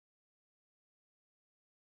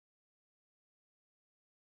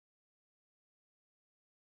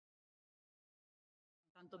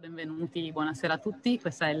Benvenuti, buonasera a tutti.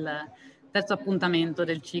 Questo è il terzo appuntamento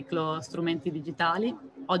del ciclo Strumenti Digitali.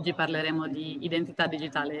 Oggi parleremo di identità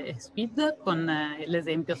digitale e SPID con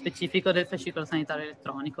l'esempio specifico del Fascicolo Sanitario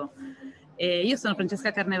Elettronico. Io sono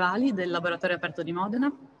Francesca Carnevali del Laboratorio Aperto di Modena.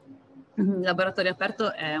 Il Laboratorio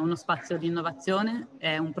Aperto è uno spazio di innovazione,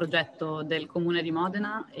 è un progetto del Comune di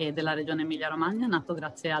Modena e della Regione Emilia-Romagna, nato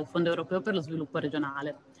grazie al Fondo Europeo per lo Sviluppo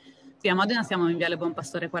Regionale. Qui a Modena siamo in Viale Buon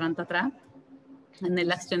Pastore 43,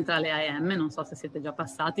 nell'ex centrale AM, non so se siete già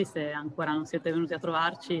passati, se ancora non siete venuti a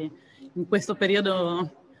trovarci. In questo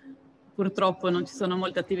periodo purtroppo non ci sono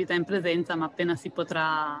molte attività in presenza, ma appena si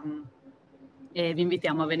potrà vi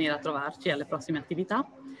invitiamo a venire a trovarci alle prossime attività.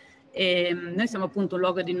 Noi siamo appunto un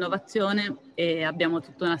luogo di innovazione e abbiamo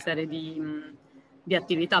tutta una serie di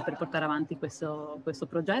attività per portare avanti questo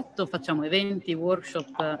progetto. Facciamo eventi,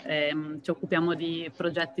 workshop, ci occupiamo di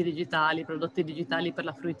progetti digitali, prodotti digitali per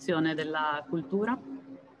la fruizione della cultura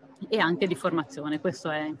e anche di formazione.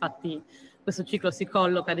 Infatti, questo ciclo si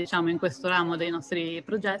colloca, diciamo, in questo ramo dei nostri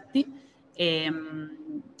progetti e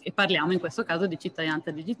parliamo in questo caso di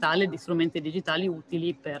cittadinanza digitale, di strumenti digitali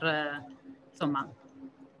utili per, insomma,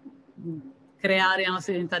 creare la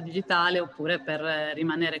nostra identità digitale oppure per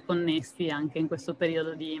rimanere connessi anche in questo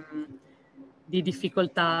periodo di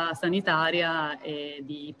difficoltà sanitaria e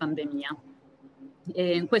di pandemia.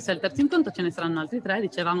 E questo è il terzo incontro, ce ne saranno altri 3,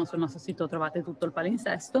 dicevamo sul nostro sito trovate tutto il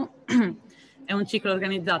palinsesto. È un ciclo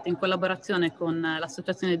organizzato in collaborazione con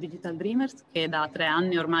l'Associazione Digital Dreamers, che da 3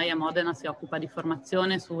 anni ormai a Modena si occupa di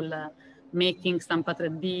formazione sul making, stampa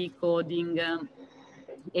 3D, coding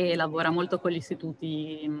e lavora molto con gli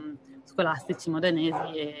istituti scolastici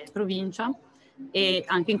modenesi e provincia, e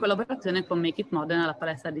anche in collaborazione con MakeIT Modena, la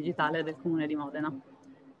palestra digitale del Comune di Modena.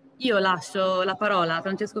 Io lascio la parola a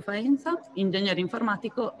Francesco Faenza, ingegnere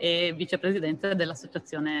informatico e vicepresidente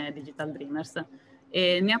dell'Associazione Digital Dreamers.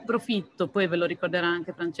 E ne approfitto, poi ve lo ricorderà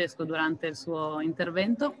anche Francesco durante il suo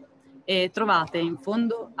intervento, e trovate in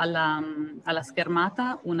fondo alla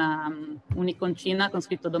schermata un'iconcina con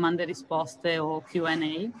scritto domande e risposte o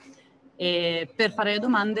Q&A, e per fare le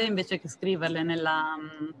domande invece che scriverle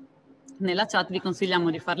nella chat vi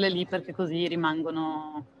consigliamo di farle lì, perché così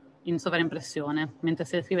rimangono in sovraimpressione, mentre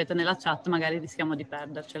se scrivete nella chat magari rischiamo di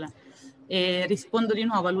perdercele. E rispondo di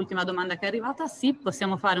nuovo all'ultima domanda che è arrivata. Sì,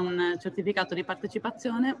 possiamo fare un certificato di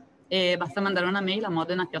partecipazione e basta mandare una mail a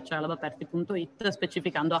modena@labaperti.it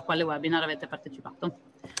specificando a quale webinar avete partecipato.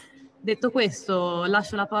 Detto questo,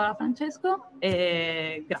 lascio la parola a Francesco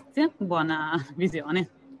e grazie, buona visione.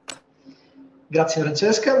 Grazie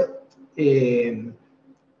Francesca, e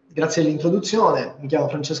grazie dell'introduzione. Mi chiamo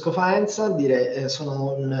Francesco Faenza,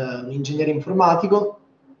 sono un ingegnere informatico,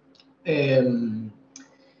 sono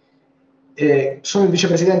il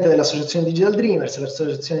vicepresidente dell'Associazione Digital Dreamers.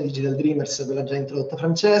 L'Associazione Digital Dreamers ve l'ha già introdotta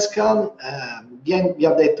Francesca, vi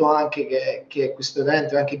ha detto anche che questo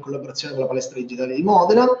evento è anche in collaborazione con la palestra digitale di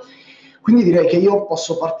Modena, quindi direi che io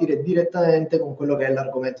posso partire direttamente con quello che è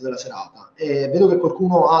l'argomento della serata. Vedo che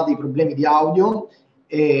qualcuno ha dei problemi di audio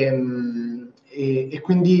e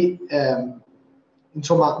quindi,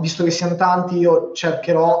 insomma, visto che siamo tanti, io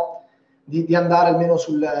cercherò di andare almeno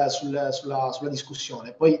sulla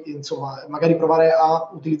discussione. Poi, insomma, magari provare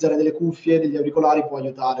a utilizzare delle cuffie, degli auricolari può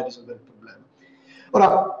aiutare a risolvere il problema.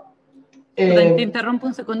 Ora, ti interrompo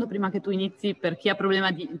un secondo prima che tu inizi. Per chi ha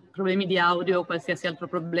problemi di audio o qualsiasi altro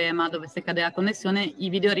problema, dovesse cadere la connessione, i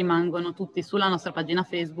video rimangono tutti sulla nostra pagina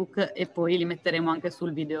Facebook e poi li metteremo anche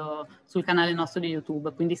sul canale nostro di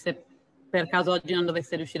YouTube. Quindi se per caso oggi non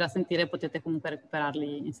dovesse riuscire a sentire, potete comunque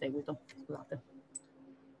recuperarli in seguito. Scusate.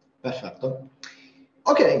 Perfetto.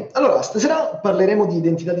 Ok, allora stasera parleremo di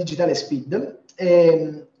identità digitale e SPID.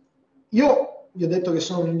 Io vi ho detto che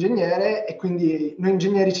sono un ingegnere e quindi noi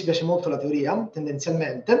ingegneri ci piace molto la teoria,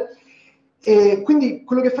 tendenzialmente, e quindi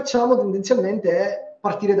quello che facciamo tendenzialmente è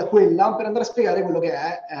partire da quella per andare a spiegare quello che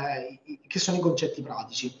sono i concetti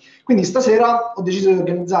pratici. Quindi stasera ho deciso di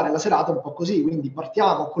organizzare la serata un po' così, quindi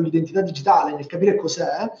partiamo con l'identità digitale nel capire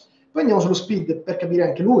cos'è, poi andiamo sullo SPID per capire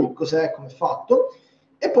anche lui cos'è, come è fatto,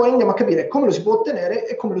 e poi andiamo a capire come lo si può ottenere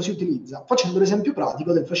e come lo si utilizza, facendo l'esempio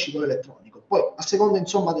pratico del fascicolo elettronico. Poi, a seconda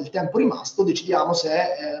insomma del tempo rimasto, decidiamo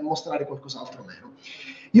se mostrare qualcos'altro o meno.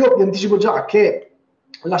 Io vi anticipo già che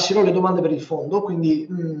lascerò le domande per il fondo, quindi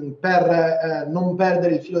per non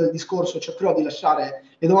perdere il filo del discorso cercherò di lasciare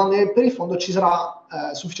le domande per il fondo, ci sarà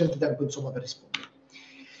sufficiente tempo insomma per rispondere.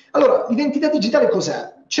 Allora, l'identità digitale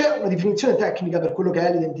cos'è? C'è una definizione tecnica per quello che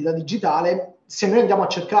è l'identità digitale. Se noi andiamo a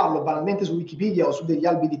cercarlo banalmente su Wikipedia o su degli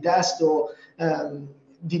albi di testo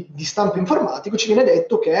di stampo informatico, ci viene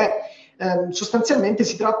detto che sostanzialmente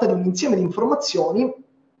si tratta di un insieme di informazioni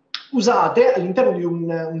usate all'interno di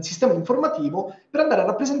un sistema informativo per andare a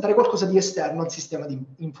rappresentare qualcosa di esterno al sistema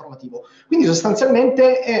informativo. Quindi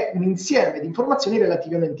sostanzialmente è un insieme di informazioni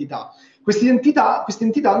relative a un'entità. Questa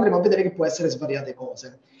entità andremo a vedere che può essere svariate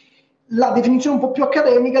cose. La definizione un po' più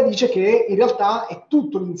accademica dice che in realtà è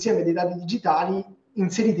tutto l'insieme dei dati digitali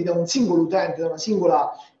inseriti da un singolo utente, da una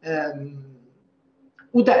singola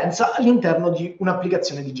utenza all'interno di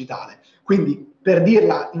un'applicazione digitale. Quindi, per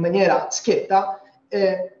dirla in maniera schietta,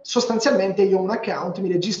 sostanzialmente io ho un account,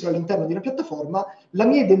 mi registro all'interno di una piattaforma, la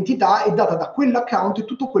mia identità è data da quell'account e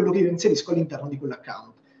tutto quello che io inserisco all'interno di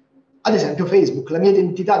quell'account. Ad esempio Facebook, la mia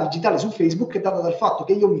identità digitale su Facebook è data dal fatto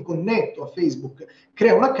che io mi connetto a Facebook,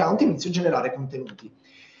 creo un account e inizio a generare contenuti.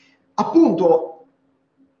 Appunto,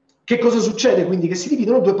 che cosa succede quindi? Che si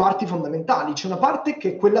dividono due parti fondamentali. C'è una parte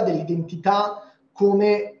che è quella dell'identità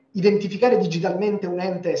come identificare digitalmente un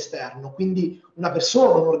ente esterno, quindi una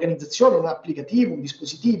persona, un'organizzazione, un applicativo, un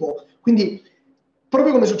dispositivo. Quindi,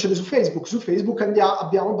 proprio come succede su Facebook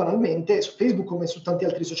abbiamo banalmente, su Facebook come su tanti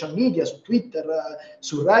altri social media, su Twitter,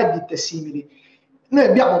 su Reddit e simili, noi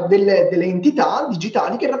abbiamo delle entità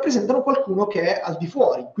digitali che rappresentano qualcuno che è al di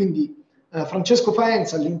fuori. Quindi Francesco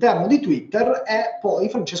Faenza all'interno di Twitter è poi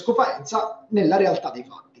Francesco Faenza nella realtà dei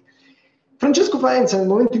fatti. Francesco Faenza nel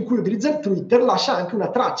momento in cui utilizza Twitter lascia anche una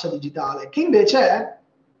traccia digitale, che invece è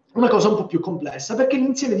una cosa un po' più complessa, perché è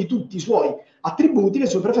l'insieme di tutti i suoi attributi, le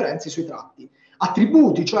sue preferenze, i suoi tratti.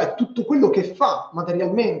 Attributi, cioè tutto quello che fa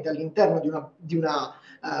materialmente all'interno di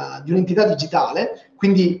un'entità digitale.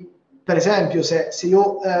 Quindi, per esempio, se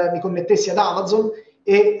io mi connettessi ad Amazon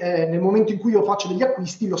e nel momento in cui io faccio degli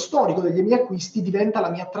acquisti, lo storico dei miei acquisti diventa la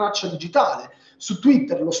mia traccia digitale. Su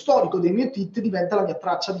Twitter lo storico dei miei tweet diventa la mia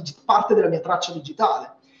parte della mia traccia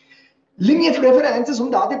digitale. Le mie preferenze sono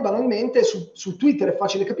date banalmente su Twitter, è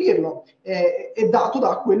facile capirlo, è dato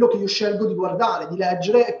da quello che io scelgo di guardare, di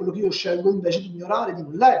leggere, e quello che io scelgo invece di ignorare, di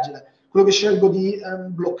non leggere, quello che scelgo di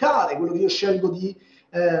bloccare, quello che io scelgo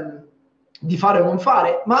di fare o non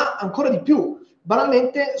fare, ma ancora di più.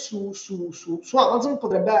 Banalmente su Amazon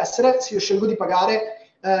potrebbe essere se io scelgo di pagare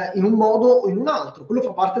in un modo o in un altro. Quello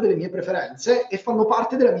fa parte delle mie preferenze e fanno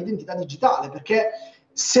parte della mia identità digitale, perché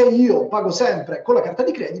se io pago sempre con la carta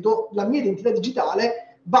di credito, la mia identità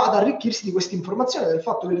digitale va ad arricchirsi di questa informazione, del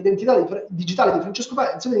fatto che l'identità digitale di Francesco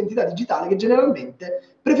Faenza è un'identità digitale che generalmente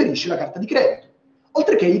preferisce la carta di credito.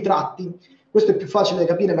 Oltre che i tratti, questo è più facile da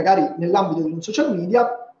capire magari nell'ambito di un social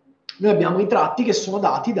media. Noi abbiamo i tratti che sono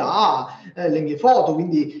dati dalle mie foto,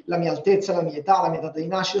 quindi la mia altezza, la mia età, la mia data di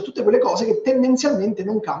nascita, tutte quelle cose che tendenzialmente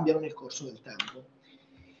non cambiano nel corso del tempo.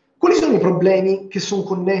 Quali sono i problemi che sono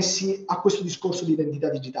connessi a questo discorso di identità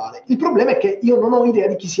digitale? Il problema è che io non ho idea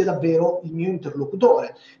di chi sia davvero il mio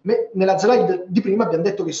interlocutore. Nella slide di prima abbiamo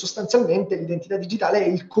detto che sostanzialmente l'identità digitale è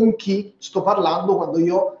il con chi sto parlando quando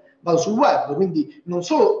io vado sul web, quindi non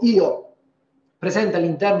solo io presente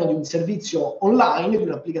all'interno di un servizio online, di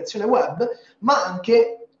un'applicazione web, ma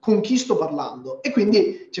anche con chi sto parlando. E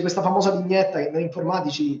quindi c'è questa famosa vignetta che a noi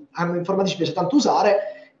informatici piace tanto usare,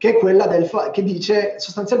 che è quella che dice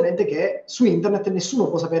sostanzialmente che su internet nessuno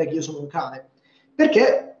può sapere che io sono un cane,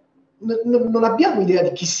 perché non abbiamo idea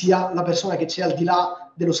di chi sia la persona che c'è al di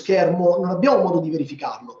là dello schermo, non abbiamo modo di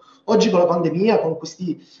verificarlo. Oggi con la pandemia, con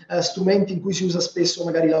questi strumenti in cui si usa spesso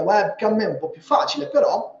magari la webcam, è un po' più facile,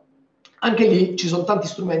 però anche lì ci sono tanti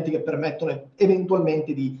strumenti che permettono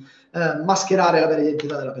eventualmente di mascherare la vera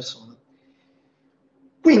identità della persona.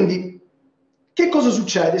 Quindi, che cosa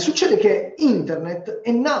succede? Succede che internet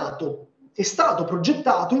è stato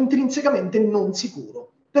progettato intrinsecamente non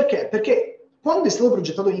sicuro. Perché? Perché quando è stato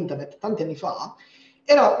progettato internet, tanti anni fa,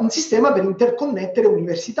 era un sistema per interconnettere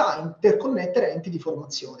università, interconnettere enti di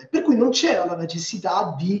formazione, per cui non c'era la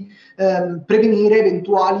necessità di prevenire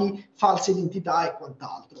eventuali false identità e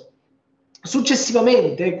quant'altro.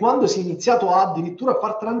 Successivamente, quando si è iniziato addirittura a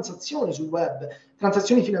fare transazioni sul web,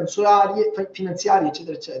 transazioni finanziarie,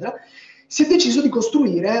 eccetera, eccetera, si è deciso di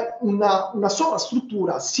costruire una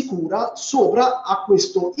sovrastruttura sicura sopra a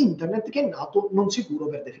questo internet che è nato non sicuro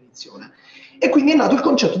per definizione. E quindi è nato il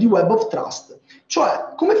concetto di web of trust.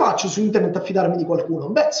 Cioè, come faccio su internet a fidarmi di qualcuno?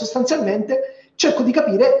 Beh, sostanzialmente cerco di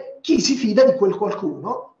capire chi si fida di quel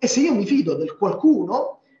qualcuno, e se io mi fido del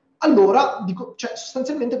qualcuno, allora,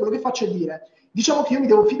 sostanzialmente quello che faccio è dire, diciamo che io mi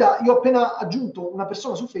devo fidare, io ho appena aggiunto una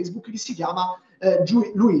persona su Facebook che si chiama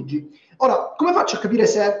Luigi. Ora, come faccio a capire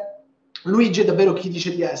se Luigi è davvero chi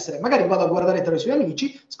dice di essere? Magari vado a guardare tra i suoi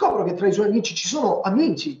amici, scopro che tra i suoi amici ci sono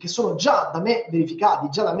amici che sono già da me verificati,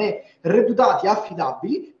 già da me reputati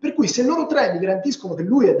affidabili, per cui se loro tre mi garantiscono che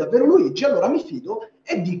lui è davvero Luigi, allora mi fido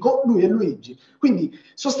e dico lui è Luigi. Quindi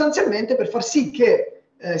sostanzialmente per far sì che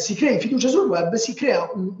si crei fiducia sul web, si crea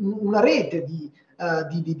una rete di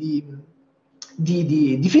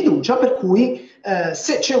fiducia, per cui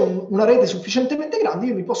se c'è una rete sufficientemente grande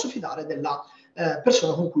io mi posso fidare della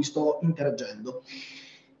persona con cui sto interagendo.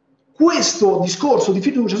 Questo discorso di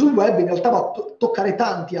fiducia sul web in realtà va a toccare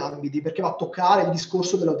tanti ambiti, perché va a toccare il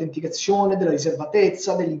discorso dell'autenticazione, della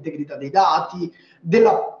riservatezza, dell'integrità dei dati,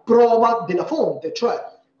 della prova della fonte, cioè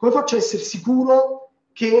come faccio a essere sicuro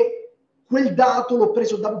che quel dato l'ho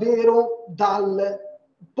preso davvero dal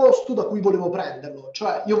posto da cui volevo prenderlo.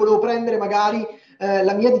 Cioè io volevo prendere magari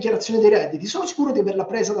la mia dichiarazione dei redditi, sono sicuro di averla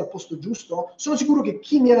presa dal posto giusto? Sono sicuro che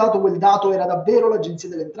chi mi ha dato quel dato era davvero l'Agenzia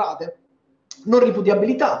delle Entrate? Non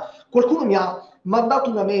ripudiabilità. Qualcuno mi ha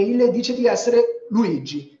mandato una mail e dice di essere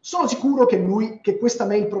Luigi. Sono sicuro che questa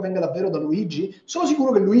mail provenga davvero da Luigi? Sono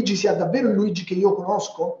sicuro che Luigi sia davvero il Luigi che io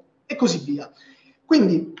conosco? E così via.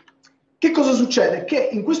 Quindi, che cosa succede? Che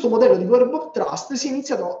in questo modello di Web of Trust si è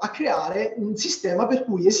iniziato a creare un sistema per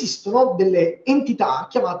cui esistono delle entità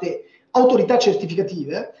chiamate autorità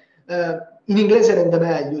certificative, in inglese rende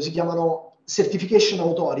meglio, si chiamano Certification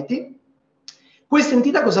Authority. Queste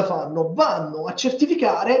entità cosa fanno? Vanno a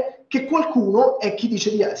certificare che qualcuno è chi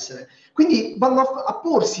dice di essere. Quindi vanno a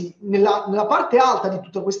porsi nella parte alta di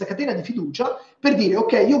tutta questa catena di fiducia per dire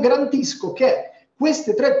ok, io garantisco che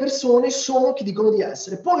queste 3 persone sono chi dicono di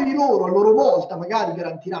essere, poi loro a loro volta magari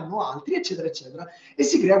garantiranno altri, eccetera, eccetera, e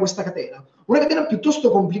si crea questa catena. Una catena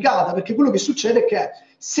piuttosto complicata, perché quello che succede è che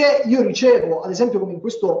se io ricevo, ad esempio come in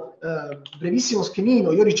questo brevissimo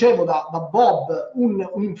schemino, io ricevo da Bob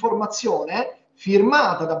un'informazione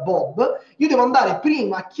firmata da Bob, io devo andare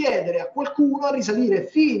prima a chiedere a qualcuno a risalire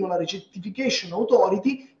fino alla Certification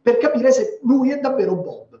Authority per capire se lui è davvero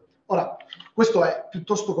Bob. Ora, questo è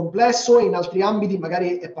piuttosto complesso e in altri ambiti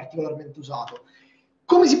magari è particolarmente usato.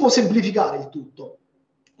 Come si può semplificare il tutto?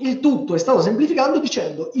 Il tutto è stato semplificato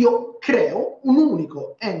dicendo io creo un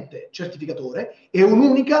unico ente certificatore e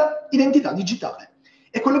un'unica identità digitale.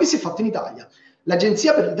 È quello che si è fatto in Italia.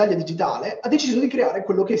 L'Agenzia per l'Italia Digitale ha deciso di creare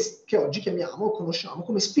quello che oggi chiamiamo, conosciamo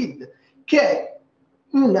come SPID, che è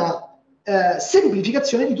una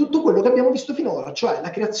semplificazione di tutto quello che abbiamo visto finora, cioè la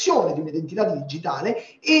creazione di un'identità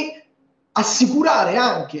digitale e assicurare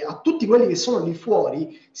anche a tutti quelli che sono lì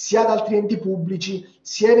fuori, sia ad altri enti pubblici,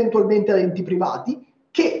 sia eventualmente ad enti privati,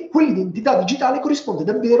 che quell'identità digitale corrisponde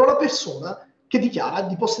davvero alla persona che dichiara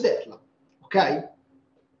di possederla. Ok?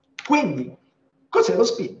 Quindi, cos'è lo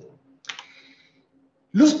SPID?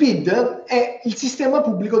 Lo SPID è il sistema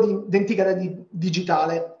pubblico di identità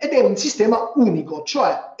digitale ed è un sistema unico,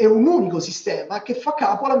 cioè è un unico sistema che fa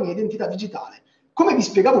capo alla mia identità digitale. Come vi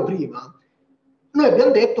spiegavo prima, noi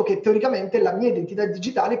abbiamo detto che teoricamente la mia identità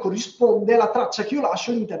digitale corrisponde alla traccia che io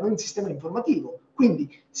lascio all'interno di un sistema informativo.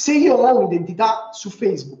 Quindi se io ho un'identità su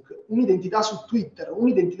Facebook, un'identità su Twitter,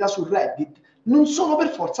 un'identità su Reddit, non sono per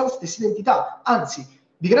forza la stessa identità, anzi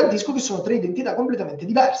vi garantisco che sono 3 identità completamente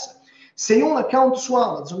diverse. Se io ho un account su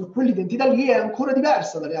Amazon, quell'identità lì è ancora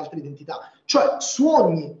diversa dalle altre identità. Cioè,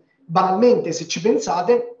 banalmente, se ci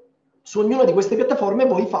pensate, su ognuna di queste piattaforme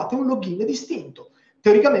voi fate un login distinto,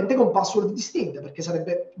 teoricamente con password distinte, perché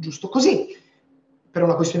sarebbe giusto così, per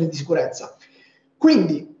una questione di sicurezza.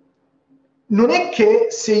 Quindi, non è che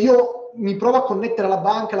se io mi provo a connettere alla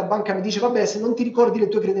banca, la banca mi dice, vabbè, se non ti ricordi le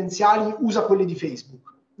tue credenziali, usa quelle di Facebook.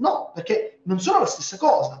 No, perché non sono la stessa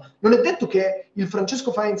cosa. Non è detto che il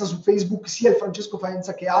Francesco Faenza su Facebook sia il Francesco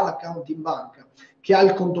Faenza che ha l'account in banca, che ha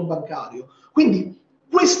il conto bancario. Quindi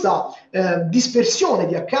questa dispersione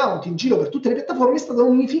di account in giro per tutte le piattaforme è stata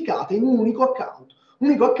unificata in un unico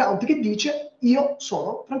account che dice io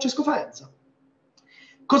sono Francesco Faenza.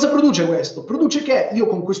 Cosa produce questo? Produce che io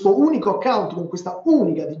con questo unico account, con questa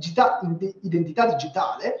unica identità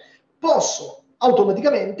digitale, posso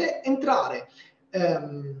automaticamente entrare,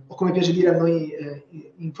 o come piace dire a noi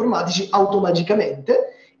informatici, automagicamente,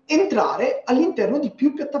 entrare all'interno di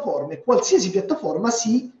più piattaforme. Qualsiasi piattaforma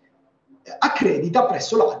si accredita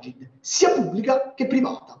presso l'Agid, sia pubblica che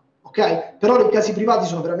privata. Ok? Però i casi privati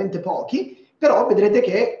sono veramente pochi, però vedrete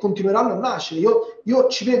che continueranno a nascere. Io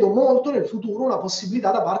ci vedo molto nel futuro una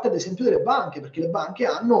possibilità da parte ad esempio delle banche, perché le banche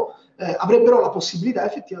avrebbero la possibilità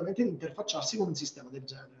effettivamente di interfacciarsi con un sistema del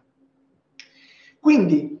genere.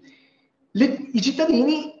 Quindi i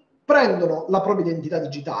cittadini prendono la propria identità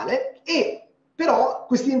digitale e però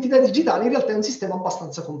questa identità digitale in realtà è un sistema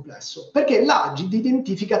abbastanza complesso, perché l'Agid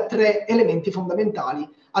identifica 3 elementi fondamentali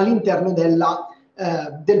all'interno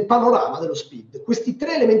del panorama dello SPID. Questi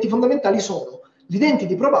 3 elementi fondamentali sono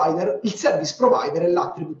l'identity provider, il service provider e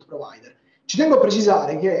l'attribute provider. Ci tengo a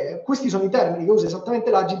precisare che questi sono i termini che usa esattamente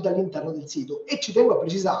l'Agid all'interno del sito, e ci tengo a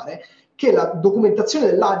precisare che la documentazione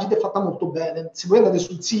dell'Agid è fatta molto bene. Se voi andate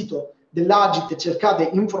sul sito dell'Agid e cercate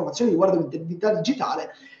informazioni riguardo l'identità digitale,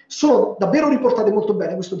 sono davvero riportate molto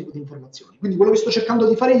bene questo tipo di informazioni. Quindi quello che sto cercando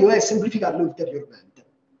di fare io è semplificarle ulteriormente.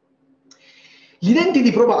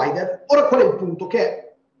 L'identity provider, ora qual è il punto? Che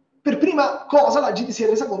per prima cosa l'Agid si è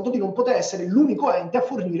resa conto di non poter essere l'unico ente a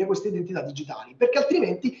fornire queste identità digitali, perché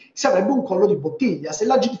altrimenti si avrebbe un collo di bottiglia. Se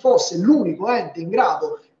l'Agid fosse l'unico ente in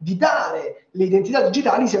grado di dare le identità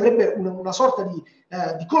digitali, si avrebbe una sorta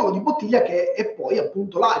di collo di bottiglia che è poi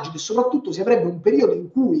appunto l'Agid, e soprattutto si avrebbe un periodo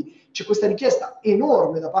in cui c'è questa richiesta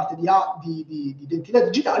enorme da parte di identità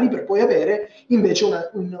digitali per poi avere invece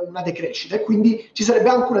una decrescita, e quindi ci sarebbe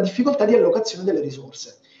anche una difficoltà di allocazione delle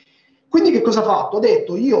risorse. Quindi che cosa ha fatto? Ha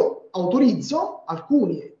detto: io autorizzo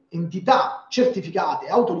alcune entità certificate,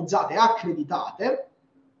 autorizzate, accreditate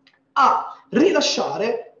a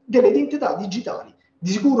rilasciare delle identità digitali.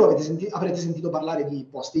 Di sicuro avrete sentito parlare di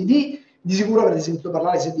Post-ID, di sicuro avrete sentito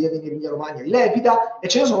parlare, se viene in Emilia Romagna, di Lepida, e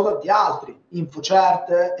ce ne sono tanti altri,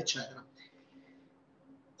 InfoCert, eccetera.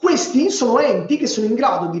 Questi sono enti che sono in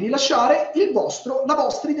grado di rilasciare la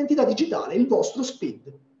vostra identità digitale, il vostro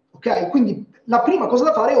SPID. Okay? Quindi la prima cosa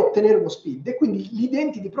da fare è ottenere uno SPID, e quindi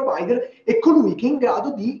l'identity provider è colui che è in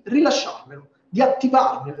grado di rilasciarmelo, di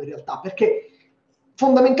attivarmelo in realtà, perché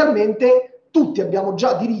fondamentalmente tutti abbiamo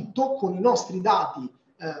già diritto, con i nostri dati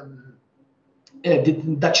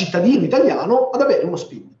da cittadino italiano, ad avere uno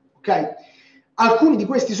SPID. Okay? Alcuni di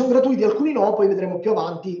questi sono gratuiti, alcuni no, poi vedremo più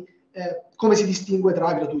avanti come si distingue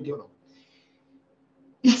tra gratuiti o no.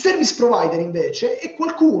 Il service provider invece è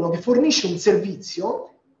qualcuno che fornisce un servizio,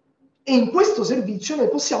 e in questo servizio noi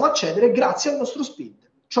possiamo accedere grazie al nostro SPID.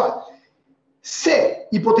 Cioè, se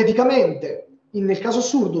ipoteticamente, nel caso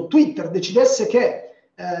assurdo, Twitter decidesse che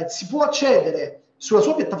si può accedere sulla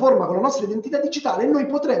sua piattaforma con la nostra identità digitale, noi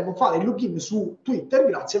potremmo fare il login su Twitter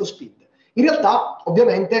grazie allo SPID. In realtà,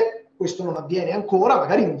 ovviamente, questo non avviene ancora,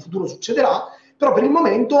 magari in un futuro succederà, però per il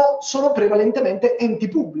momento sono prevalentemente enti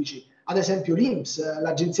pubblici, ad esempio l'INPS,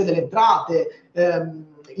 l'Agenzia delle Entrate,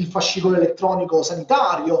 il Fascicolo Elettronico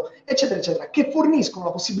Sanitario, eccetera, eccetera, che forniscono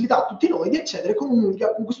la possibilità a tutti noi di accedere con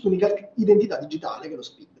quest'unica identità digitale, che è lo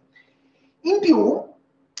SPID. In più,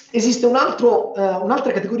 esiste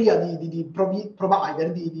un'altra categoria di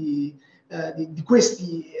provider, di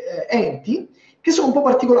questi enti, che sono un po'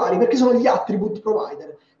 particolari, perché sono gli attribute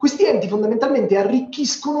provider. Questi enti fondamentalmente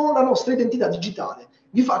arricchiscono la nostra identità digitale.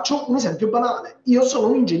 Vi faccio un esempio banale. Io sono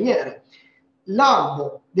un ingegnere.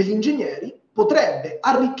 L'albo degli ingegneri potrebbe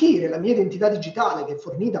arricchire la mia identità digitale, che è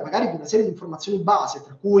fornita magari di una serie di informazioni base,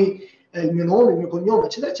 tra cui il mio nome, il mio cognome,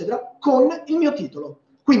 eccetera, eccetera, con il mio titolo.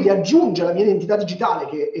 Quindi aggiunge alla mia identità digitale,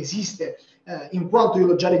 che esiste in quanto io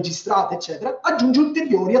l'ho già registrata, eccetera, aggiunge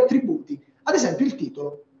ulteriori attributi, ad esempio il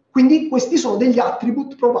titolo. Quindi questi sono degli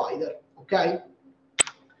attribute provider, ok?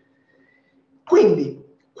 Quindi,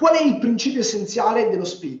 qual è il principio essenziale dello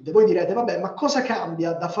SPID? Voi direte, vabbè, ma cosa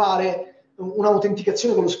cambia da fare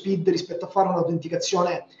un'autenticazione con lo SPID rispetto a fare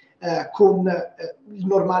un'autenticazione con i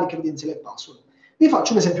normali credenziali e password? Vi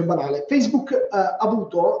faccio un esempio banale. Facebook ha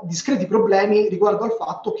avuto discreti problemi riguardo al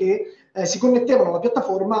fatto che si connettevano alla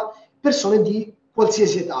piattaforma persone di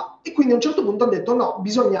qualsiasi età, e quindi a un certo punto hanno detto no,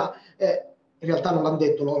 bisogna... in realtà non l'hanno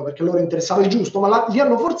detto loro, perché loro interessava il giusto, ma li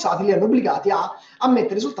hanno forzati, li hanno obbligati a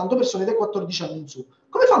mettere soltanto persone dai 14 anni in su.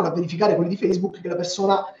 Come fanno a verificare quelli di Facebook che la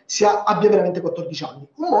persona abbia veramente 14 anni?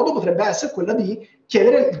 Un modo potrebbe essere quello di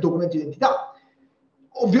chiedere il documento di identità.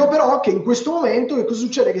 Ovvio però che in questo momento che cosa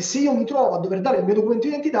succede? Che se io mi trovo a dover dare il mio documento di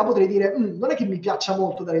identità, potrei dire non è che mi piaccia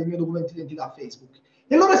molto dare il mio documento di identità a Facebook.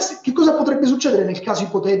 E allora che cosa potrebbe succedere nel caso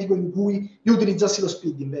ipotetico in cui io utilizzassi lo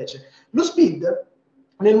SPID invece? Lo SPID,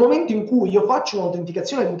 nel momento in cui io faccio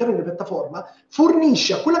un'autenticazione all'interno di una piattaforma,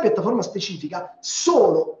 fornisce a quella piattaforma specifica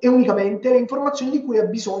solo e unicamente le informazioni di cui ha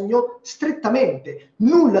bisogno strettamente,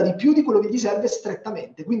 nulla di più di quello che gli serve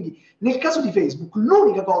strettamente. Quindi nel caso di Facebook,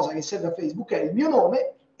 l'unica cosa che serve a Facebook è il mio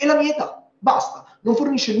nome e la mia età, basta, non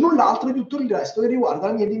fornisce null'altro di tutto il resto che riguarda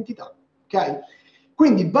la mia identità, ok?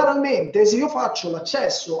 Quindi banalmente, se io faccio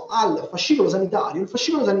l'accesso al fascicolo sanitario, il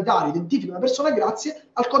fascicolo sanitario identifica una persona grazie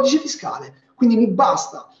al codice fiscale. Quindi mi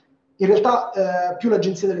basta, in realtà più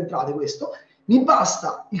l'Agenzia delle Entrate questo, mi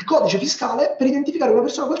basta il codice fiscale per identificare una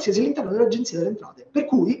persona qualsiasi all'interno dell'Agenzia delle Entrate. Per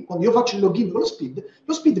cui, quando io faccio il login con lo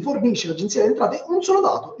SPID fornisce all'Agenzia delle Entrate un solo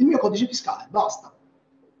dato, il mio codice fiscale, basta.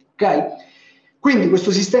 Ok? Quindi questo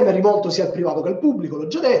sistema è rivolto sia al privato che al pubblico, l'ho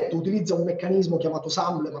già detto, utilizza un meccanismo chiamato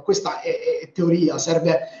SAML, ma questa è teoria,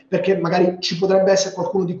 serve perché magari ci potrebbe essere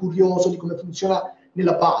qualcuno di curioso di come funziona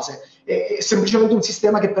nella base. è semplicemente un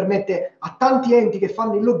sistema che permette a tanti enti che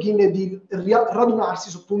fanno il login di radunarsi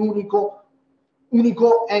sotto un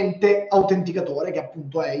unico ente autenticatore, che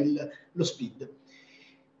appunto è lo SPID.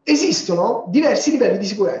 Esistono diversi livelli di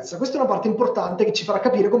sicurezza. Questa è una parte importante che ci farà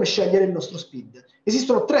capire come scegliere il nostro SPID.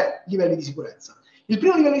 Esistono 3 livelli di sicurezza. Il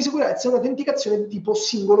primo livello di sicurezza è un'autenticazione di tipo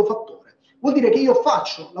singolo fattore. Vuol dire che io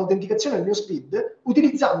faccio l'autenticazione del mio SPID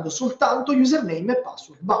utilizzando soltanto username e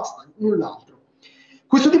password, basta, null'altro.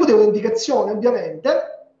 Questo tipo di autenticazione, ovviamente,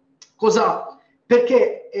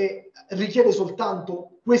 perché richiede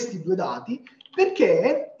soltanto questi 2 dati?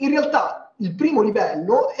 Perché in realtà il primo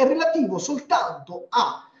livello è relativo soltanto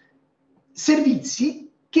a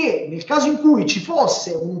servizi che, nel caso in cui ci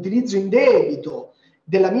fosse un utilizzo indebito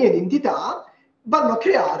della mia identità, vanno a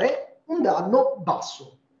creare un danno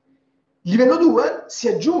basso. Il livello 2 si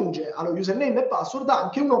aggiunge allo username e password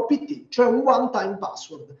anche un OPT, cioè un one time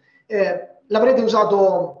password. L'avrete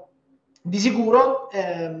usato di sicuro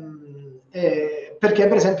perché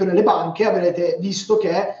per esempio nelle banche avrete visto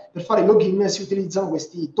che per fare il login si utilizzano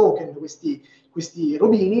questi token, questi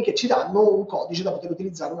robini che ci danno un codice da poter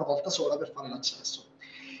utilizzare una volta sola per fare l'accesso.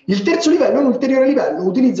 Il terzo livello è un ulteriore livello,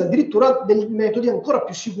 utilizza addirittura dei metodi ancora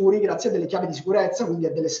più sicuri grazie a delle chiavi di sicurezza, quindi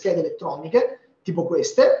a delle schede elettroniche, tipo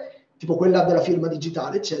queste, tipo quella della firma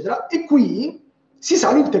digitale, eccetera, e qui si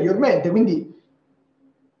sale ulteriormente, quindi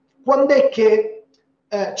quando è che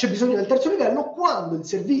c'è bisogno del terzo livello? Quando il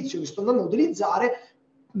servizio che sto andando a utilizzare,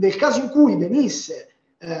 nel caso in cui venisse,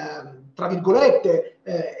 tra virgolette,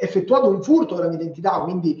 effettuato un furto della mia identità,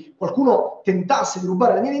 quindi qualcuno tentasse di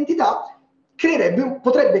rubare la mia identità,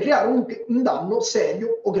 potrebbe creare un danno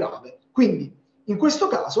serio o grave. Quindi in questo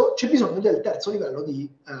caso c'è bisogno del terzo livello di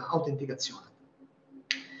autenticazione.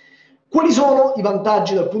 Quali sono i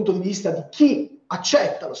vantaggi dal punto di vista di chi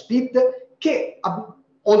accetta lo SPID? Che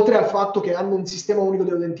oltre al fatto che hanno un sistema unico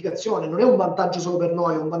di autenticazione, non è un vantaggio solo per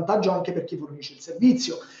noi, è un vantaggio anche per chi fornisce il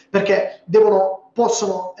servizio, perché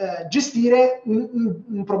possono gestire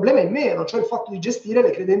un problema in meno, cioè il fatto di gestire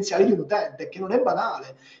le credenziali di un utente, che non è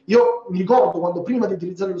banale. Io mi ricordo quando prima di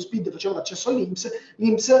utilizzare lo SPID facevo l'accesso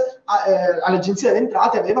l'INPS, all'Agenzia delle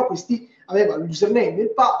Entrate aveva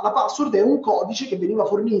l'username, la password e un codice che veniva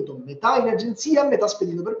fornito metà in agenzia, metà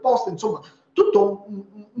spedito per posta, insomma tutto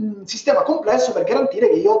un sistema complesso per garantire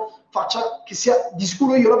che sia di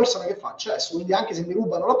sicuro io la persona che fa accesso. Quindi anche se mi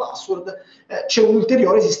rubano la password c'è un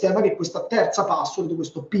ulteriore sistema che è questa terza password,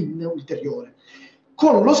 questo PIN ulteriore.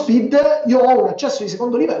 Con lo SPID io ho un accesso di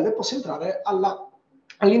secondo livello e posso entrare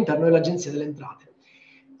all'interno dell'Agenzia delle Entrate.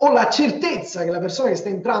 Ho la certezza che la persona che sta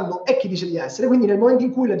entrando è chi dice di essere, quindi nel momento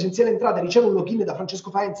in cui l'Agenzia delle Entrate riceve un login da Francesco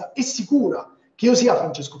Faenza è sicura che io sia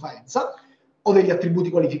Francesco Faenza. Ho degli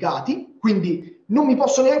attributi qualificati, quindi non mi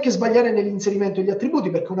posso neanche sbagliare nell'inserimento degli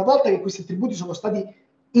attributi, perché una volta che questi attributi sono stati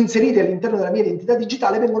inseriti all'interno della mia identità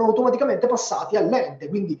digitale vengono automaticamente passati all'ente,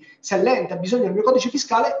 quindi se l'ente ha bisogno del mio codice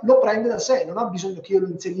fiscale lo prende da sé, non ha bisogno che io lo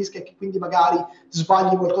inserisca e che quindi magari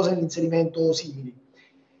sbagli qualcosa nell'inserimento simili.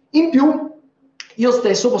 In più io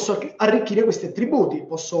stesso posso arricchire questi attributi,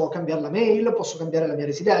 posso cambiare la mail, posso cambiare la mia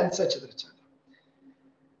residenza, eccetera, eccetera.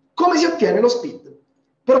 Come si ottiene lo SPID?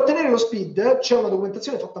 Per ottenere lo SPID c'è una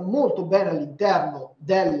documentazione fatta molto bene all'interno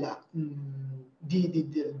della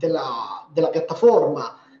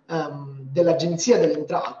piattaforma dell'Agenzia delle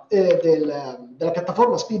Entrate, della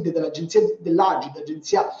piattaforma SPID dell'Agenzia dell'Agid,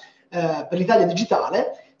 Agenzia per l'Italia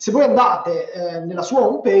Digitale. Se voi andate nella sua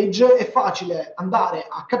home page è facile andare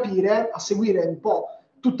a capire, a seguire un po'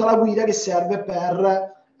 tutta la guida che serve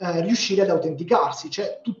per riuscire ad autenticarsi,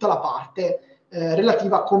 cioè tutta la parte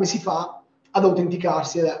relativa a come si fa ad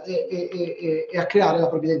autenticarsi e a creare la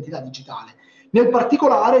propria identità digitale. Nel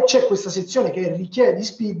particolare c'è questa sezione che richiede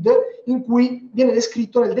SPID in cui viene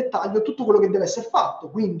descritto nel dettaglio tutto quello che deve essere fatto,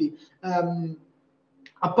 quindi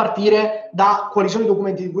a partire da quali sono i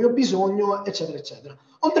documenti di cui ho bisogno, eccetera, eccetera.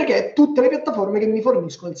 Oltre che tutte le piattaforme che mi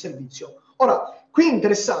forniscono il servizio. Ora, qui è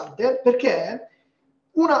interessante perché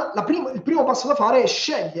il primo passo da fare è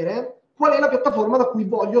scegliere qual è la piattaforma da cui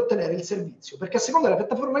voglio ottenere il servizio, perché a seconda della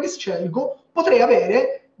piattaforma che scelgo potrei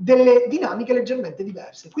avere delle dinamiche leggermente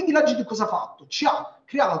diverse. Quindi l'Agid cosa ha fatto? Ci ha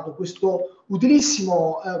creato questo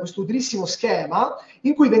utilissimo schema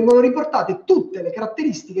in cui vengono riportate tutte le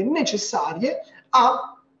caratteristiche necessarie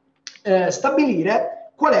a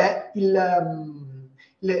stabilire quali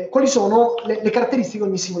sono le caratteristiche di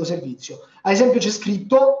ogni singolo servizio. Ad esempio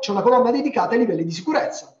c'è una colonna dedicata ai livelli di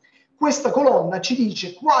sicurezza. Questa colonna ci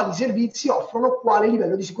dice quali servizi offrono quale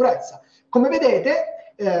livello di sicurezza. Come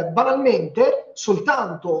vedete, banalmente,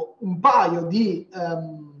 soltanto un paio di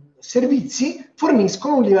servizi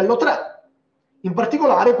forniscono un livello 3, in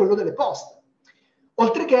particolare quello delle poste.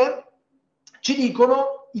 Oltre che ci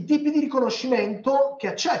dicono i tipi di riconoscimento che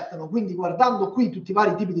accettano, quindi guardando qui tutti i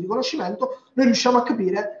vari tipi di riconoscimento noi riusciamo a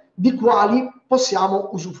capire di quali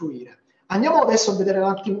possiamo usufruire. Andiamo adesso a vedere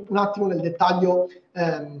un attimo nel dettaglio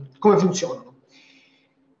come funzionano.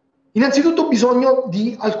 Innanzitutto ho bisogno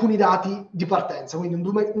di alcuni dati di partenza, quindi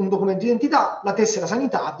un documento di identità, la tessera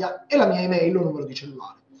sanitaria e la mia email o numero di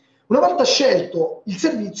cellulare. Una volta scelto il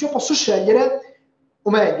servizio posso scegliere, o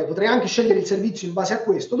meglio, potrei anche scegliere il servizio in base a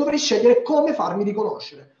questo, dovrei scegliere come farmi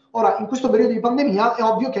riconoscere. Ora, in questo periodo di pandemia è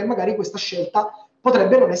ovvio che magari questa scelta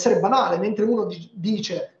potrebbe non essere banale, mentre uno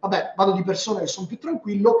dice, vabbè, vado di persona che sono più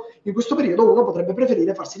tranquillo, in questo periodo uno potrebbe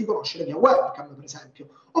preferire farsi riconoscere via webcam, per esempio.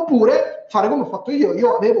 Oppure fare come ho fatto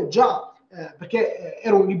io avevo già, perché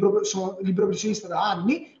sono libero professionista da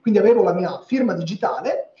anni, quindi avevo la mia firma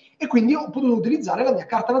digitale e quindi ho potuto utilizzare la mia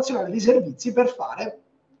carta nazionale dei servizi per fare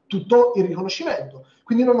tutto il riconoscimento.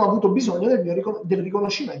 Quindi non ho avuto bisogno del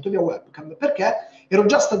riconoscimento via webcam, perché ero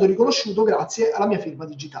già stato riconosciuto grazie alla mia firma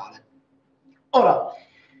digitale. Ora,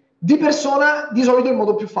 di persona di solito è il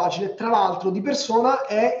modo più facile, tra l'altro di persona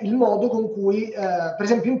è il modo con cui, per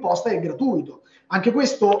esempio, Imposta è gratuito. Anche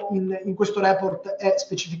questo in questo report è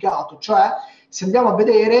specificato, cioè se andiamo a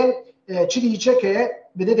vedere ci dice che,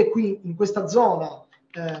 vedete qui in questa zona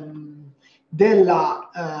della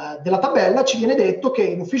tabella ci viene detto che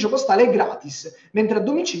in ufficio postale è gratis, mentre a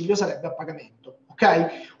domicilio sarebbe a pagamento. Okay?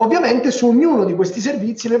 Ovviamente su ognuno di questi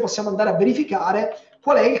servizi noi possiamo andare a verificare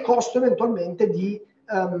qual è il costo eventualmente di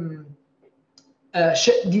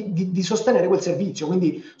sostenere quel servizio.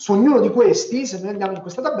 Quindi su ognuno di questi, se noi andiamo in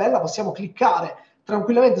questa tabella, possiamo cliccare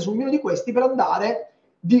tranquillamente su ognuno di questi per andare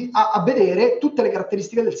a vedere tutte le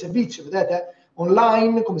caratteristiche del servizio. Vedete?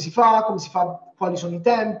 Online, come si fa, quali sono i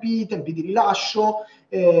tempi di rilascio,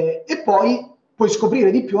 e poi puoi scoprire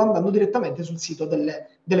di più andando direttamente sul sito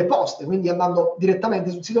delle poste, quindi andando direttamente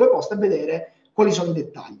sul sito delle poste a vedere quali sono i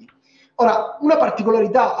dettagli. Ora, una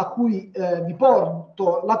particolarità a cui vi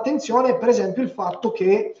porto l'attenzione è per esempio il fatto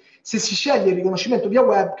che se si sceglie il riconoscimento via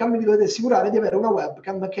webcam vi dovete assicurare di avere una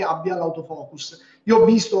webcam che abbia l'autofocus. Io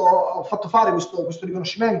ho fatto fare questo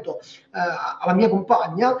riconoscimento alla mia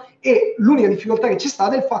compagna e l'unica difficoltà che c'è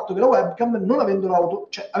stata è il fatto che la webcam, non avendo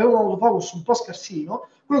aveva un autofocus un po' scarsino,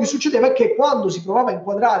 quello che succedeva è che quando si provava a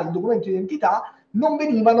inquadrare il documento di identità non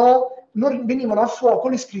venivano a fuoco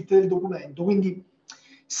le scritte del documento. Quindi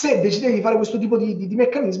se decidete di fare questo tipo di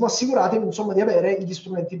meccanismo, assicuratevi insomma di avere gli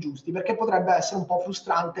strumenti giusti, perché potrebbe essere un po'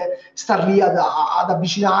 frustrante star lì ad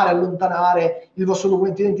avvicinare, allontanare il vostro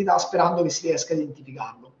documento di identità sperando che si riesca a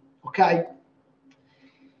identificarlo. Ok?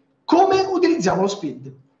 Come utilizziamo lo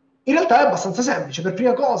SPID? In realtà è abbastanza semplice. Per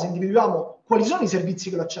prima cosa individuiamo quali sono i servizi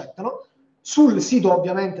che lo accettano. Sul sito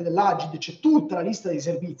ovviamente dell'Agid c'è tutta la lista dei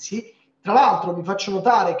servizi. Tra l'altro vi faccio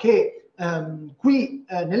notare che qui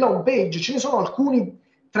nella home page ce ne sono alcuni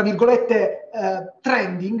tra virgolette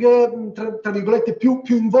trending, tra virgolette più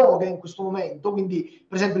in voga in questo momento, quindi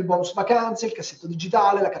per esempio il bonus vacanze, il cassetto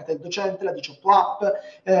digitale, la carta del docente, la 18 app,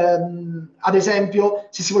 ad esempio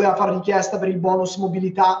se si voleva fare richiesta per il bonus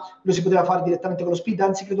mobilità lo si poteva fare direttamente con lo SPID,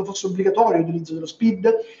 anzi credo fosse obbligatorio l'utilizzo dello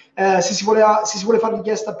SPID, se si vuole fare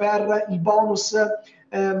richiesta per il bonus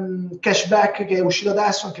cashback che è uscito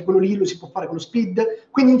adesso, anche quello lì lo si può fare con lo SPID,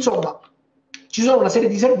 quindi insomma ci sono una serie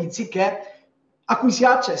di servizi a cui si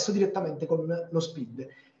ha accesso direttamente con lo SPID.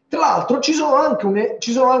 Tra l'altro c'è anche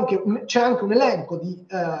un elenco di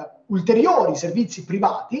ulteriori servizi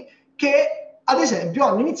privati che ad esempio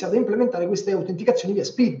hanno iniziato a implementare queste autenticazioni via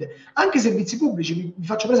SPID. Anche servizi pubblici, vi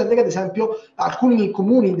faccio presente che ad esempio alcuni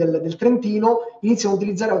comuni del Trentino iniziano a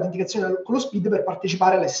utilizzare l'autenticazione con lo SPID per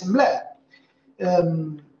partecipare alle assemblee.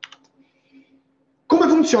 Come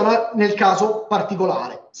funziona nel caso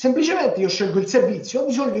particolare? Semplicemente io scelgo il servizio,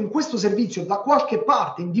 di solito in questo servizio da qualche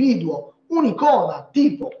parte individuo un'icona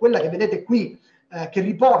tipo quella che vedete qui che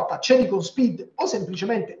riporta accedi con SPID o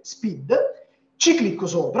semplicemente SPID, ci clicco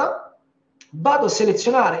sopra, vado a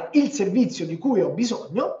selezionare il servizio di cui ho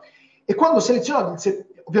bisogno e quando ho selezionato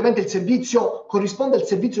ovviamente il servizio corrisponde al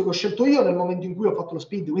servizio che ho scelto io nel momento in cui ho fatto lo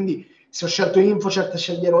SPID, quindi se ho scelto InfoCert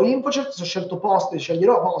sceglierò InfoCert, se ho scelto Poste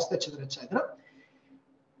sceglierò Poste, eccetera, eccetera.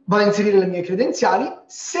 Vado a inserire le mie credenziali.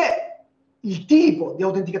 Se il tipo di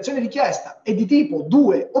autenticazione richiesta è di tipo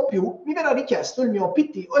 2 o più, mi verrà richiesto il mio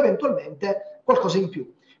OPT o eventualmente qualcosa in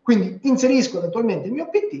più. Quindi inserisco eventualmente il mio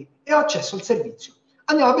OPT e ho accesso al servizio.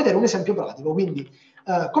 Andiamo a vedere un esempio pratico. Quindi,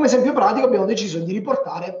 come esempio pratico abbiamo deciso di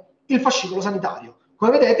riportare il fascicolo sanitario.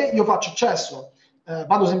 Come vedete io faccio accesso,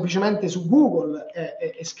 vado semplicemente su Google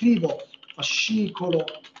e scrivo fascicolo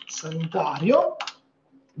sanitario,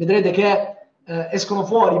 vedrete che escono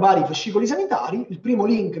fuori vari fascicoli sanitari, il primo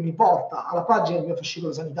link mi porta alla pagina del mio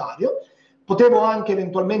fascicolo sanitario, Potevo anche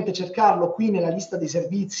eventualmente cercarlo qui nella lista dei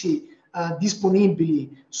servizi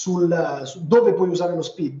disponibili su dove puoi usare lo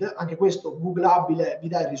SPID, anche questo googlabile vi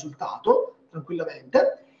dà il risultato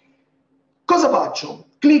tranquillamente. Cosa faccio?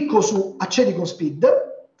 Clicco su accedi con SPID,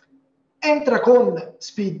 entra con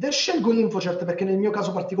SPID, scelgo InfoCert perché nel mio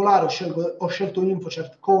caso particolare ho scelto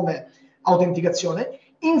InfoCert come autenticazione,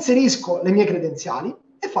 inserisco le mie credenziali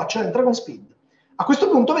e faccio entra con SPID. A questo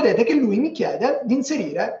punto vedete che lui mi chiede di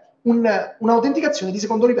inserire un'autenticazione di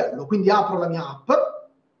secondo livello, quindi apro la mia app,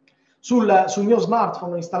 sul mio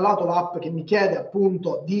smartphone ho installato l'app che mi chiede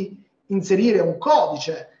appunto di inserire un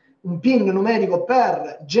codice, un PIN numerico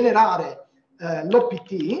per generare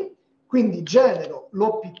l'OPT, quindi genero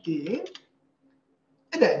l'OPT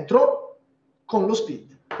ed entro con lo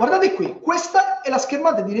SPID. Guardate qui, questa è la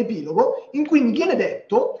schermata di riepilogo in cui mi viene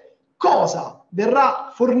detto cosa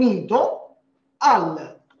verrà fornito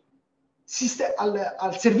al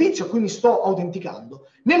servizio a cui mi sto autenticando.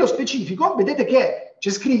 Nello specifico vedete che c'è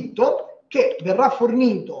scritto che verrà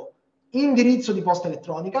fornito indirizzo di posta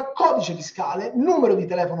elettronica, codice fiscale, numero di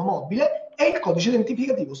telefono mobile e il codice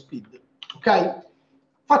identificativo SPID. Ok?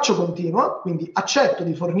 Faccio continua, quindi accetto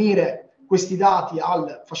di fornire questi dati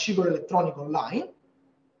al fascicolo elettronico online.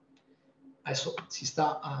 Adesso si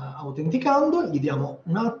sta autenticando, gli diamo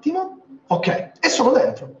un attimo. Ok, e sono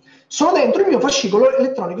dentro. Sono dentro il mio fascicolo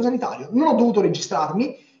elettronico sanitario. Non ho dovuto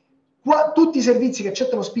registrarmi. Qua, tutti i servizi che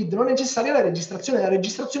accettano SPID non è necessaria la registrazione. La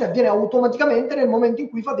registrazione avviene automaticamente nel momento in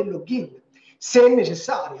cui fate il login, se è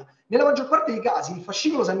necessaria. Nella maggior parte dei casi il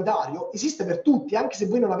fascicolo sanitario esiste per tutti, anche se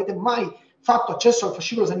voi non avete mai fatto accesso al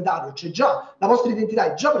fascicolo sanitario, c'è già, la vostra identità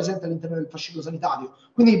è già presente all'interno del fascicolo sanitario,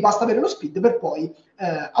 quindi basta avere lo SPID per poi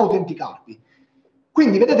autenticarvi.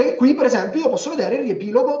 Quindi vedete che qui, per esempio, io posso vedere il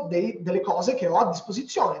riepilogo delle cose che ho a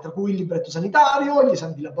disposizione, tra cui il libretto sanitario, gli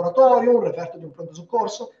esami di laboratorio, un referto di un pronto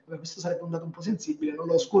soccorso. Questo sarebbe un dato un po' sensibile, non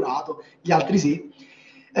l'ho oscurato, gli altri sì.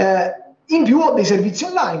 In più ho dei servizi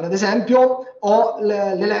online, ad esempio ho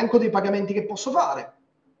l'elenco dei pagamenti che posso fare.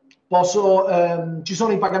 Ci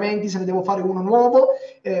sono i pagamenti se ne devo fare uno nuovo,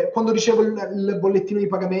 quando ricevo il bollettino di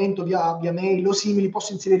pagamento via mail o simili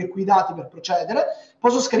posso inserire qui i dati per procedere,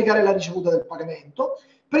 posso scaricare la ricevuta del pagamento,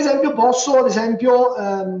 per esempio posso ad esempio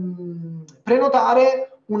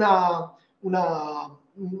prenotare una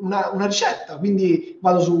ricetta, quindi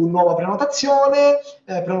vado su nuova prenotazione,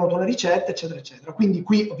 prenoto una ricetta eccetera eccetera, quindi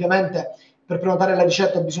qui ovviamente per prenotare la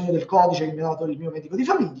ricetta ho bisogno del codice che mi ha dato il mio medico di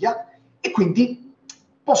famiglia e quindi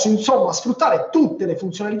posso insomma sfruttare tutte le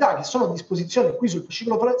funzionalità che sono a disposizione qui sul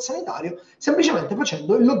fascicolo sanitario semplicemente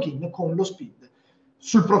facendo il login con lo SPID.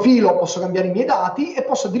 Sul profilo posso cambiare i miei dati e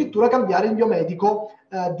posso addirittura cambiare il mio medico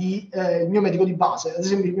di base. Ad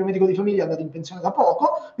esempio il mio medico di famiglia è andato in pensione da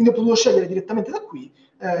poco, quindi ho potuto scegliere direttamente da qui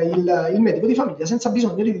il medico di famiglia senza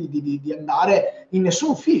bisogno di andare in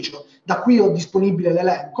nessun ufficio. Da qui ho disponibile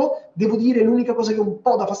l'elenco. Devo dire l'unica cosa che un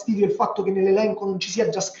po' dà fastidio è il fatto che nell'elenco non ci sia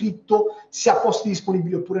già scritto se ha posti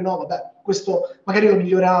disponibili oppure no. Vabbè, questo magari lo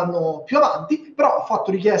miglioreranno più avanti, però ho fatto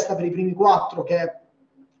richiesta per i primi 4 che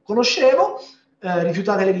conoscevo,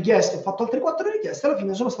 rifiutate le richieste, ho fatto altre 4 richieste, alla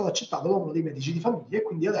fine sono stato accettato da uno dei medici di famiglia e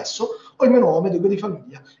quindi adesso ho il mio nuovo medico di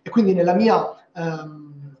famiglia e quindi nella mia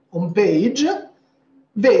home page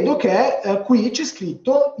vedo che qui c'è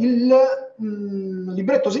scritto il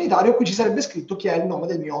libretto sanitario, qui ci sarebbe scritto chi è il nome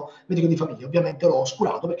del mio medico di famiglia. Ovviamente l'ho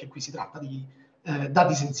oscurato perché qui si tratta di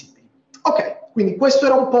dati sensibili. Ok, quindi questo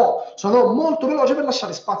era un po', sono molto veloce per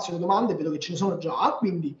lasciare spazio alle domande, vedo che ce ne sono già,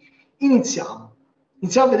 quindi iniziamo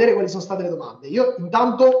a vedere quali sono state le domande. Io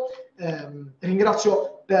intanto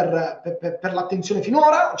ringrazio per l'attenzione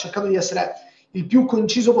finora, ho cercato di essere il più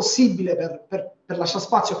conciso possibile per lasciare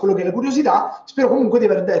spazio a quello che è la curiosità. Spero comunque di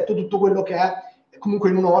aver detto tutto quello che è, comunque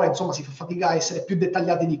in un'ora, insomma, si fa fatica a essere più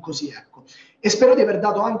dettagliati di così, ecco. E spero di aver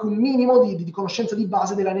dato anche un minimo di conoscenza di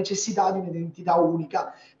base della necessità di un'identità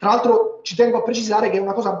unica. Tra l'altro ci tengo a precisare che è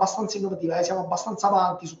una cosa abbastanza innovativa, siamo abbastanza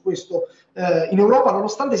avanti su questo in Europa,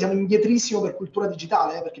 nonostante siamo indietrissimo per cultura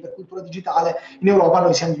digitale, perché per cultura digitale in Europa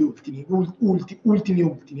noi siamo gli ultimi.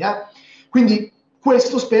 Quindi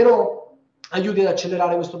questo spero aiuti ad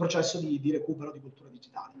accelerare questo processo di recupero di cultura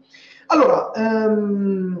digitale. Allora,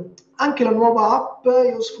 anche la nuova app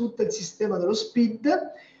io sfrutta il sistema dello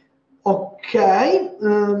SPID. Ok,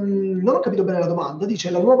 non ho capito bene la domanda. Dice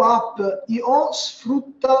la nuova app io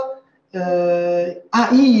sfrutta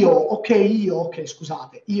ok,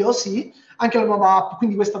 scusate, io sì, anche la nuova app,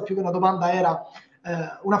 quindi questa più che una domanda era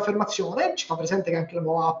un'affermazione, ci fa presente che anche la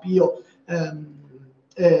nuova app io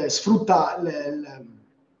sfrutta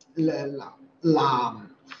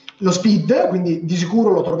lo SPID, quindi di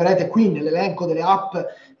sicuro lo troverete qui nell'elenco delle app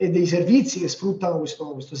e dei servizi che sfruttano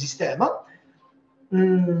questo sistema.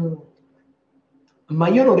 ma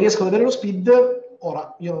io non riesco ad avere lo SPID.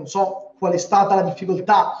 Ora, io non so qual è stata la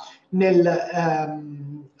difficoltà nel...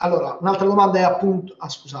 allora, un'altra domanda è appunto... Ah,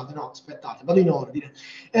 scusate, no, aspettate, vado in ordine.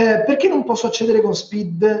 Perché non posso accedere con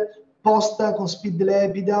SPID posta, con SPID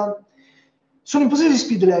lepida? Sono in possesso di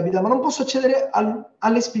SPID lepida, ma non posso accedere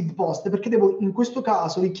alle SPID poste, perché devo in questo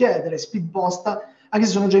caso richiedere SPID posta, anche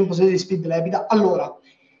se sono già in possesso di SPID lepida. Allora,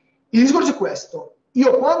 il discorso è questo.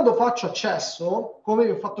 Io quando faccio accesso, come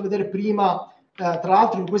vi ho fatto vedere prima, tra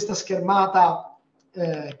l'altro in questa schermata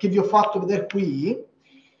che vi ho fatto vedere qui,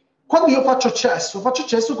 quando io faccio accesso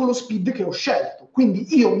con lo SPID che ho scelto.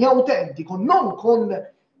 Quindi io mi autentico non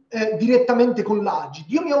direttamente con l'Agid,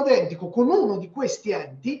 io mi autentico con uno di questi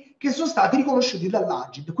enti che sono stati riconosciuti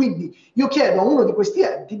dall'Agid. Quindi io chiedo a uno di questi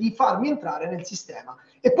enti di farmi entrare nel sistema.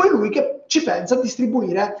 E poi lui che ci pensa a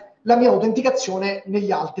distribuire la mia autenticazione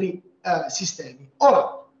negli altri sistemi.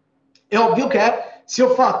 Ora, è ovvio che se ho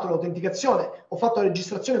fatto l'autenticazione, ho fatto la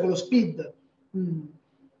registrazione con lo SPID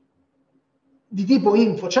di tipo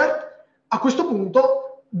InfoCert, a questo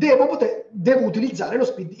punto devo utilizzare lo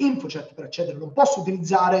SPID InfoCert per accedere, non posso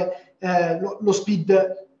utilizzare lo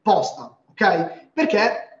SPID posta, ok?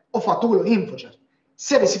 Perché ho fatto quello InfoCert.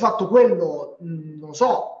 Se avessi fatto quello, non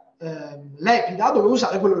so, lepida, dovevo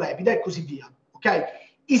usare quello lepida e così via, ok?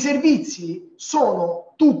 I servizi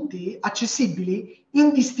sono tutti accessibili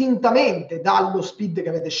indistintamente dallo SPID che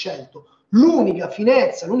avete scelto. L'unica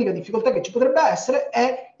finezza, l'unica difficoltà che ci potrebbe essere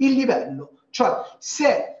è il livello. Cioè,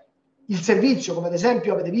 se il servizio, come ad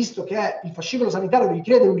esempio avete visto che è il fascicolo sanitario,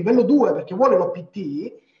 richiede un livello 2 perché vuole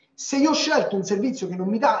l'OPT, se io ho scelto un servizio che non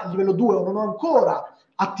mi dà il livello 2 o non ho ancora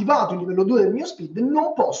attivato il livello 2 del mio SPID,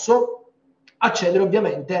 non posso accedere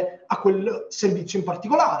ovviamente a quel servizio in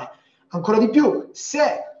particolare. Ancora di più, se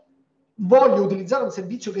voglio utilizzare un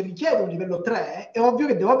servizio che richiede un livello 3, è ovvio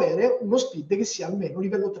che devo avere uno SPID che sia almeno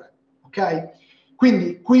livello 3, ok?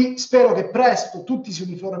 Quindi qui spero che presto tutti si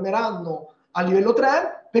uniformeranno a livello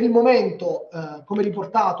 3. Per il momento, come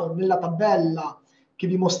riportato nella tabella che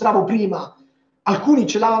vi mostravo prima, alcuni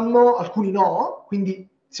ce l'hanno, alcuni no, quindi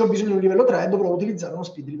se ho bisogno di un livello 3 dovrò utilizzare uno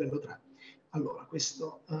SPID livello 3. Allora,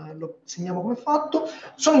 questo lo segniamo come fatto.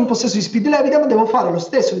 Sono in possesso di SPID lepida, ma devo fare lo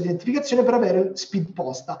stesso l'identificazione per avere SPID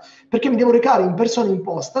posta, perché mi devo recare in persona in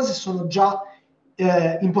posta se sono già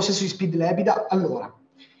in possesso di SPID lepida. Allora,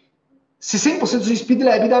 se sei in possesso di SPID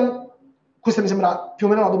lepida, questa mi sembra più o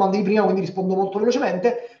meno la domanda di prima, quindi rispondo molto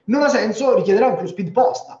velocemente, non ha senso richiedere anche lo SPID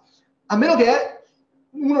posta, a meno che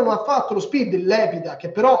uno non ha fatto lo SPID lepida, che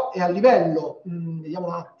però è a livello, vediamo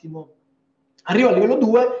un attimo, arrivo al livello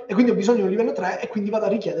 2 e quindi ho bisogno di un livello 3 e quindi vado a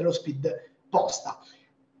richiedere lo SPID posta.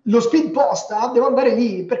 Lo SPID posta devo andare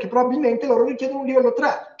lì perché probabilmente loro richiedono un livello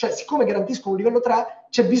 3, cioè siccome garantiscono un livello 3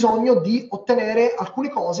 c'è bisogno di ottenere alcune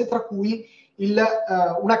cose, tra cui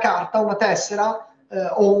una carta, una tessera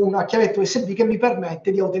o una chiavetta USB che mi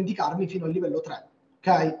permette di autenticarmi fino al livello 3,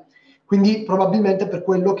 ok? Quindi probabilmente per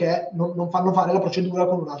quello che non fanno fare la procedura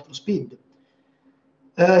con un altro SPID.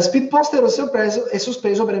 SPID posta è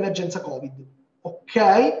sospeso per emergenza Covid. Ok,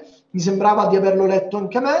 mi sembrava di averlo letto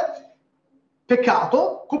anche a me.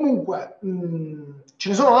 Peccato. Comunque ce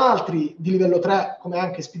ne sono altri di livello 3 come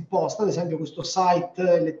anche SPID posta, ad esempio questo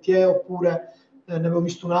site LTE, oppure ne avevo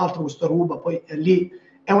visto un altro, questo Aruba, poi lì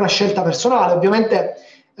è una scelta personale. Ovviamente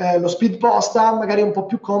lo SPID posta magari è un po'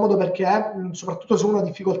 più comodo perché soprattutto se uno ha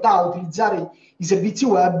difficoltà a utilizzare i servizi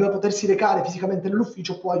web, potersi recare fisicamente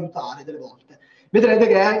nell'ufficio può aiutare delle volte. Vedrete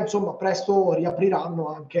che insomma presto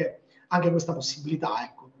riapriranno anche questa possibilità,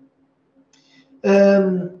 ecco.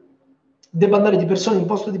 Devo andare di persona in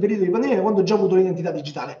posto di periodo di pandemia quando ho già avuto l'identità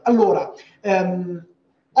digitale. Allora,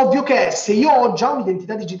 ovvio che se io ho già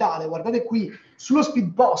un'identità digitale, guardate qui sullo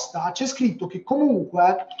SPID posta c'è scritto che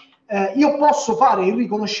comunque io posso fare il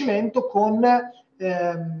riconoscimento con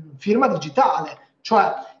firma digitale,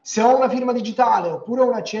 cioè se ho una firma digitale oppure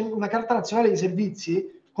una carta nazionale dei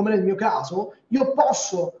servizi, come nel mio caso, io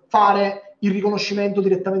posso fare il riconoscimento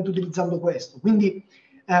direttamente utilizzando questo. Quindi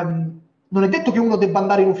non è detto che uno debba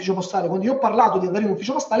andare in ufficio postale. Quando io ho parlato di andare in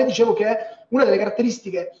ufficio postale dicevo che una delle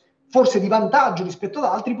caratteristiche forse di vantaggio rispetto ad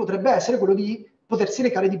altri potrebbe essere quello di potersi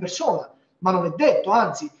recare di persona, ma non è detto,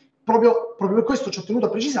 anzi, proprio per questo ci ho tenuto a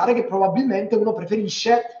precisare che probabilmente uno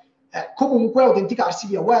preferisce comunque autenticarsi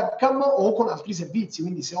via webcam o con altri servizi.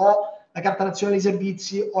 Quindi se ho la carta nazionale dei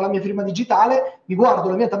servizi o la mia firma digitale, mi guardo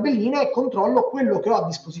la mia tabellina e controllo quello che ho a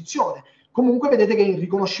disposizione. Comunque vedete che il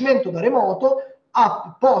riconoscimento da remoto,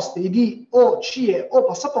 app, poste, ID o CIE o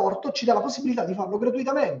passaporto ci dà la possibilità di farlo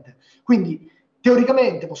gratuitamente. Quindi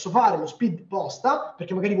Teoricamente posso fare lo SPID posta,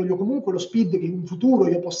 perché magari voglio comunque lo SPID che in futuro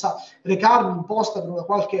io possa recarmi in posta per una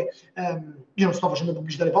qualche... io non sto facendo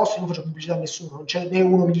pubblicità alle poste, non faccio pubblicità a nessuno, non c'è né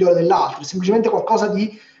uno migliore dell'altro, è semplicemente qualcosa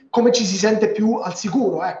di come ci si sente più al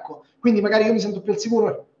sicuro, ecco. Quindi magari io mi sento più al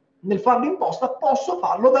sicuro nel farlo in posta, posso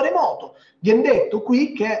farlo da remoto. Viene detto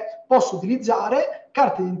qui che posso utilizzare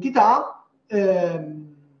carta d'identità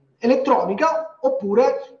elettronica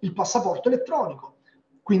oppure il passaporto elettronico.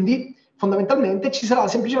 Quindi fondamentalmente ci sarà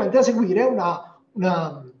semplicemente da seguire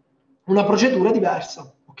una procedura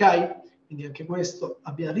diversa, ok? Quindi anche questo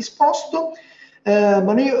abbiamo risposto.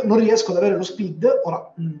 Ma io non riesco ad avere lo SPID,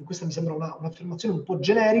 ora questa mi sembra un'affermazione un po'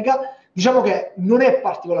 generica, diciamo che non è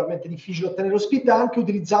particolarmente difficile ottenere lo SPID anche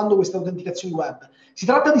utilizzando queste autenticazioni web. Si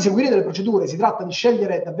tratta di seguire delle procedure, si tratta di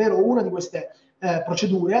scegliere davvero una di queste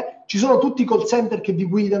procedure, ci sono tutti i call center che vi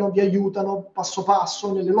guidano, vi aiutano passo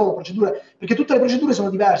passo nelle loro procedure, perché tutte le procedure sono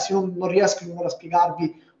diverse, non riesco a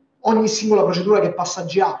spiegarvi ogni singola procedura che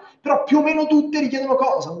passaggi ha, però più o meno tutte richiedono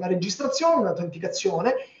cosa? Una registrazione,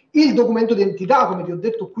 un'autenticazione, il documento d'identità, come vi ho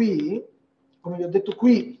detto qui,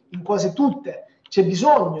 in quasi tutte c'è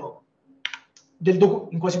bisogno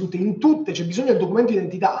in tutte c'è bisogno del documento di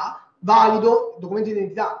identità valido, documento di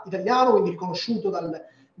identità italiano, quindi riconosciuto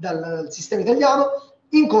dal sistema italiano,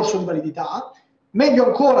 in corso di validità. Meglio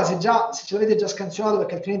ancora se ce l'avete già scansionato,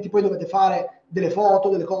 perché altrimenti poi dovete fare delle foto,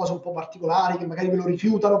 delle cose un po' particolari che magari ve lo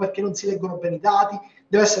rifiutano perché non si leggono bene i dati.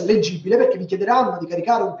 Deve essere leggibile, perché vi chiederanno di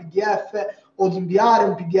caricare un PDF o di inviare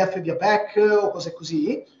un PDF via PEC o cose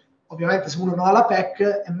così. Ovviamente se uno non ha la PEC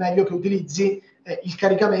è meglio che utilizzi il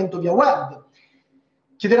caricamento via web.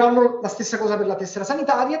 Chiederanno la stessa cosa per la tessera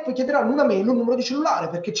sanitaria e poi chiederanno una mail, un numero di cellulare,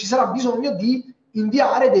 perché ci sarà bisogno di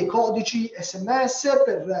inviare dei codici SMS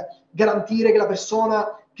per garantire che la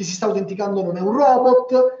persona che si sta autenticando non è un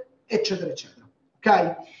robot, eccetera, eccetera.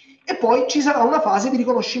 Ok? E poi ci sarà una fase di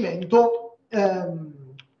riconoscimento.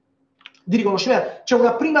 C'è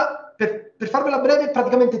una prima, per farvela breve,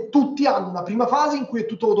 praticamente tutti hanno una prima fase in cui è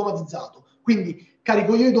tutto automatizzato. Quindi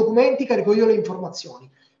carico io i documenti, carico io le informazioni.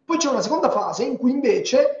 Poi c'è una seconda fase in cui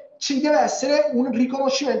invece ci deve essere un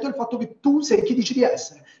riconoscimento del fatto che tu sei chi dici di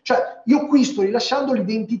essere. Cioè, io qui sto rilasciando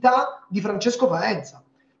l'identità di Francesco Faenza.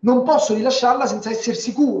 Non posso rilasciarla senza essere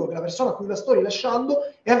sicuro che la persona a cui la sto rilasciando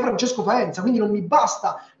è Francesco Faenza, quindi non mi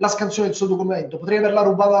basta la scansione del suo documento, potrei averla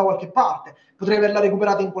rubata da qualche parte, potrei averla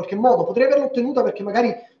recuperata in qualche modo, potrei averla ottenuta perché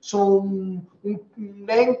magari sono un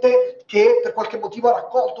ente che per qualche motivo ha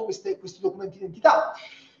raccolto questi documenti di identità.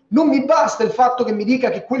 Non mi basta il fatto che mi dica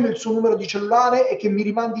che quello è il suo numero di cellulare e che mi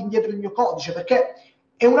rimandi indietro il mio codice, perché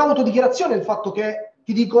è un'autodichiarazione il fatto che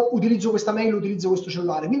ti dico utilizzo questa mail, utilizzo questo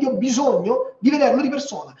cellulare, quindi ho bisogno di vederlo di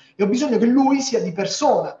persona e ho bisogno che lui sia di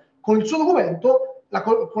persona con il suo documento,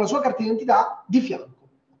 con la sua carta d'identità di fianco,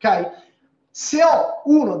 ok? Se ho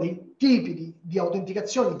uno dei tipi di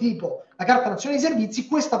autenticazioni tipo la carta nazionale dei servizi,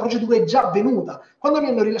 questa procedura è già avvenuta. Quando mi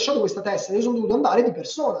hanno rilasciato questa tessera, io sono dovuto andare di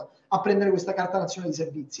persona a prendere questa carta nazionale dei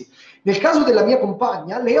servizi. Nel caso della mia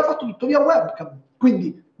compagna, lei ha fatto tutto via webcam,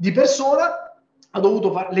 quindi di persona ha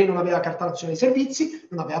dovuto fare, lei non aveva carta nazionale dei servizi,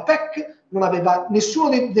 non aveva PEC, non aveva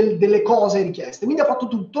nessuna delle cose richieste, quindi ha fatto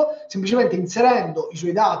tutto semplicemente inserendo i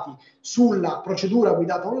suoi dati sulla procedura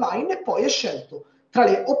guidata online e poi ha scelto tra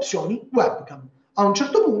le opzioni webcam. A un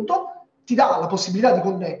certo punto ti dà la possibilità di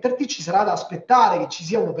connetterti, ci sarà da aspettare che ci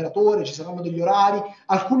sia un operatore, ci saranno degli orari,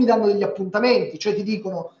 alcuni danno degli appuntamenti, cioè ti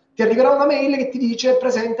dicono, ti arriverà una mail che ti dice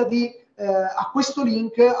presentati a questo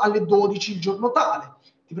link alle 12 il giorno tale.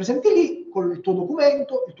 Ti presenti lì con il tuo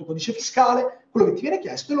documento, il tuo codice fiscale, quello che ti viene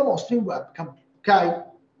chiesto e lo mostri in webcam, ok?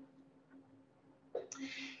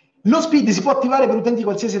 Lo SPID si può attivare per utenti di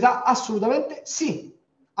qualsiasi età? Assolutamente sì,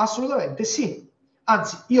 assolutamente sì.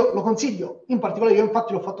 Anzi, io lo consiglio, in particolare io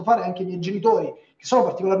infatti l'ho fatto fare anche ai miei genitori, che sono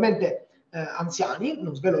particolarmente anziani,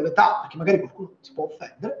 non svelo l'età perché magari qualcuno si può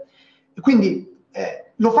offendere, e quindi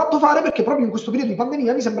l'ho fatto fare perché proprio in questo periodo di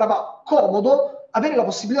pandemia mi sembrava comodo avere la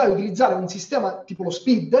possibilità di utilizzare un sistema tipo lo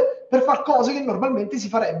SPID per fare cose che normalmente si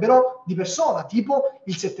farebbero di persona, tipo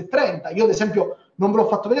il 730. Io ad esempio non ve l'ho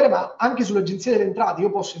fatto vedere, ma anche sull'agenzia delle entrate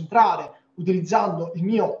io posso entrare utilizzando il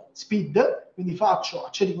mio SPID, quindi faccio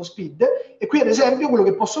accedi con SPID, e qui ad esempio quello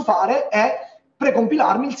che posso fare è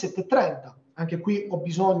precompilarmi il 730. Anche qui ho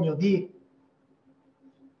bisogno di,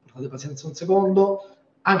 fate pazienza un secondo,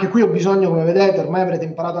 anche qui ho bisogno, come vedete, ormai avrete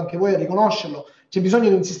imparato anche voi a riconoscerlo, c'è bisogno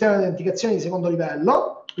di un sistema di autenticazione di secondo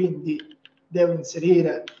livello, quindi devo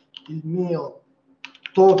inserire il mio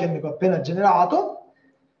token che ho appena generato.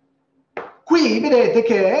 Qui vedete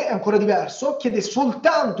che è ancora diverso, chiede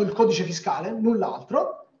soltanto il codice fiscale,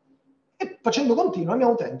 null'altro, e facendo continua mi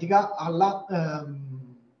autentica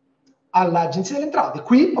all'Agenzia delle Entrate.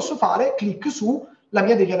 Qui posso fare clic su la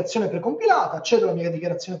mia dichiarazione precompilata, accedo alla mia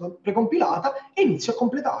dichiarazione precompilata e inizio a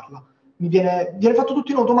completarla. Viene fatto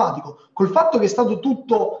tutto in automatico. Col fatto che è stato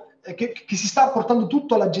tutto, che si sta portando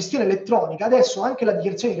tutto alla gestione elettronica, adesso anche la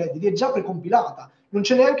dichiarazione dei redditi è già precompilata. Non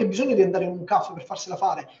c'è neanche bisogno di andare in un caffè per farsela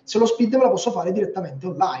fare. Se lo SPID me la posso fare direttamente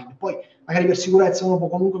online. Poi magari per sicurezza uno può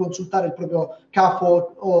comunque consultare il proprio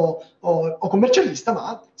capo o commercialista,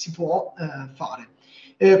 ma si può fare.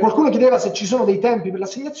 Qualcuno chiedeva se ci sono dei tempi per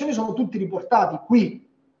l'assegnazione, sono tutti riportati qui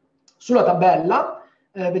sulla tabella.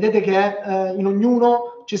 Vedete che in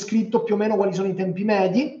ognuno c'è scritto più o meno quali sono i tempi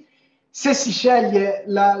medi. Se si sceglie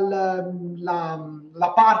la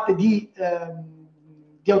parte di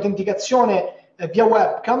autenticazione via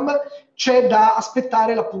webcam, c'è da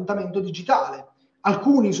aspettare l'appuntamento digitale.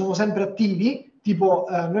 Alcuni sono sempre attivi, tipo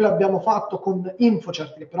noi l'abbiamo fatto con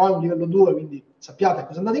InfoCert, che però è un livello 2, quindi sappiate a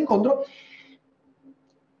cosa andate incontro.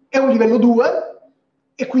 È un livello 2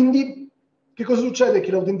 e quindi che cosa succede?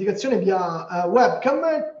 Che l'autenticazione via webcam,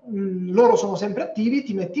 loro sono sempre attivi,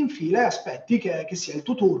 ti metti in fila e aspetti che sia il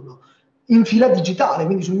tuo turno. In fila digitale,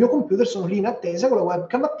 quindi sul mio computer sono lì in attesa con la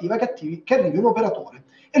webcam attiva che arrivi un operatore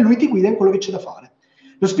e lui ti guida in quello che c'è da fare.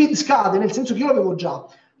 Lo SPID scade, nel senso che io l'avevo già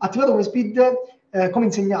attivato come SPID come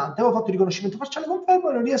insegnante, avevo fatto il riconoscimento facciale, confermo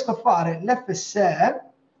e non riesco a fare l'FSE,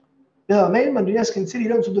 mail, ma non riesco a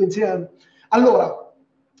inserire, non so dove inserire. Allora,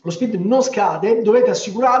 lo SPID non scade, dovete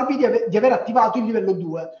assicurarvi di aver attivato il livello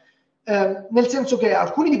 2. Nel senso che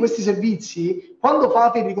alcuni di questi servizi, quando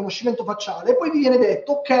fate il riconoscimento facciale, poi vi viene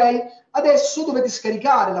detto, ok, adesso dovete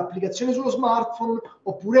scaricare l'applicazione sullo smartphone,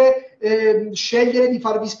 oppure scegliere di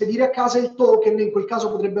farvi spedire a casa il token, in quel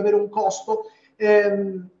caso potrebbe avere un costo,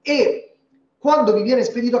 e quando vi viene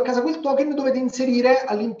spedito a casa quel token dovete inserire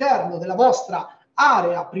all'interno della vostra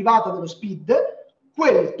area privata dello SPID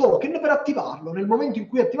quel token per attivarlo. Nel momento in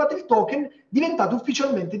cui attivate il token diventate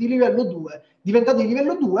ufficialmente di livello 2. Diventate di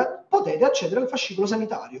livello 2, potete accedere al fascicolo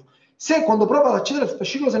sanitario. Se quando provo ad accedere al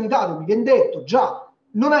fascicolo sanitario mi viene detto già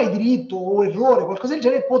non hai diritto o errore, qualcosa del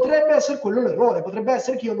genere, potrebbe essere quello l'errore, potrebbe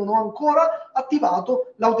essere che io non ho ancora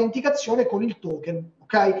attivato l'autenticazione con il token,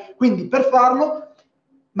 ok? Quindi per farlo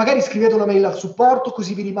magari scrivete una mail al supporto,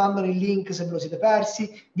 così vi rimandano il link se ve lo siete persi,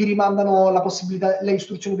 vi rimandano la possibilità, le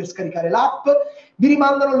istruzioni per scaricare l'app, vi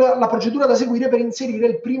rimandano la procedura da seguire per inserire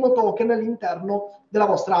il primo token all'interno della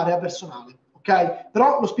vostra area personale, ok?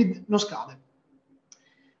 Però lo SPID non scade.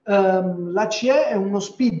 L'ACE è uno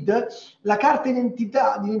SPID, la carta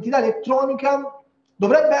d'identità elettronica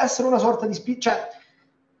dovrebbe essere una sorta di SPID, cioè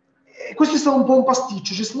questo è stato un po' un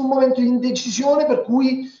pasticcio, c'è stato un momento di indecisione per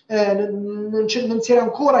cui non si era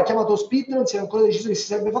ancora chiamato SPID, non si era ancora deciso che si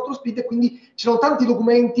sarebbe fatto lo SPID e quindi c'erano tanti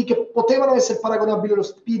documenti che potevano essere paragonabili allo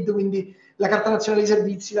SPID, quindi la carta nazionale dei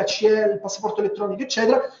servizi, la CE, il passaporto elettronico,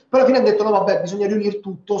 eccetera, poi alla fine hanno detto no vabbè, bisogna riunire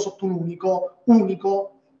tutto sotto un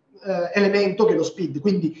unico elemento che è lo SPID,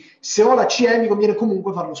 quindi se ho la CE mi conviene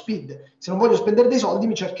comunque fare lo SPID, se non voglio spendere dei soldi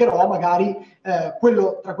mi cercherò magari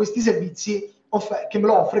quello tra questi servizi che me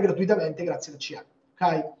lo offre gratuitamente grazie alla CE,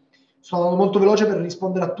 ok? Sono andato molto veloce per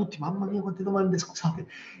rispondere a tutti, mamma mia quante domande, scusate,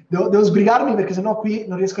 devo sbrigarmi perché sennò qui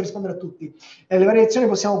non riesco a rispondere a tutti. Le varie lezioni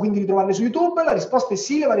possiamo quindi ritrovarle su YouTube, la risposta è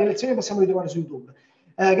sì, le varie lezioni possiamo ritrovarle su YouTube.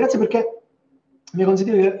 Grazie perché mi ha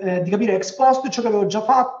consentito di capire ex post ciò che avevo già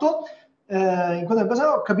fatto, in quanto nel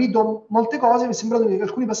passato ho capito molte cose, mi è sembrato che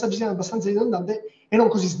alcuni passaggi siano abbastanza ridondanti e non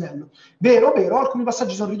così snello. Vero, alcuni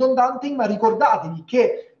passaggi sono ridondanti, ma ricordatevi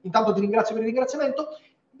che, intanto ti ringrazio per il ringraziamento,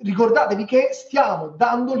 ricordatevi che stiamo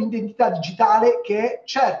dando l'identità digitale che è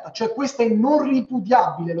certa, cioè questa è non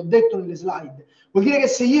ripudiabile, l'ho detto nelle slide. Vuol dire che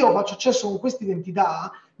se io faccio accesso con questa identità,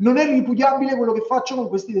 non è ripudiabile quello che faccio con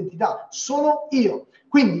questa identità, sono io.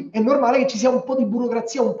 Quindi è normale che ci sia un po' di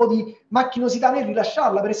burocrazia, un po' di macchinosità nel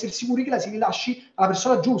rilasciarla per essere sicuri che la si rilasci alla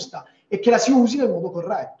persona giusta e che la si usi nel modo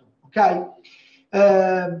corretto, ok?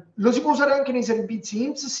 Lo si può usare anche nei servizi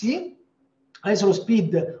INPS, sì. Adesso lo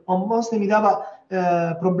SPID on post mi dava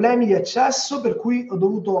problemi di accesso, per cui ho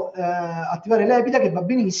dovuto attivare l'EPIDA, che va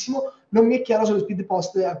benissimo, non mi è chiaro se lo SPID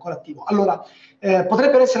post è ancora attivo. Allora,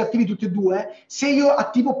 potrebbero essere attivi tutti e due. Se io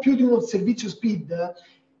attivo più di uno servizio SPID,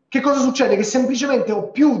 che cosa succede? Che semplicemente ho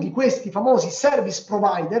più di questi famosi service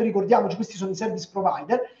provider, ricordiamoci, questi sono i service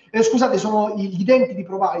provider, scusate, sono gli identity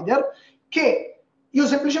provider, che io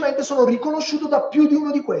semplicemente sono riconosciuto da più di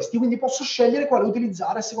uno di questi, quindi posso scegliere quale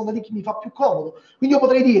utilizzare a seconda di chi mi fa più comodo. Quindi io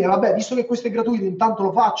potrei dire, vabbè, visto che questo è gratuito, intanto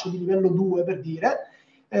lo faccio di livello 2, per dire,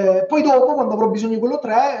 poi dopo, quando avrò bisogno di quello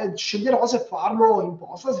 3, sceglierò se farlo in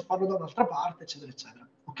posta, se farlo da un'altra parte, eccetera, eccetera.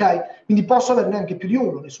 Ok? Quindi posso averne anche più di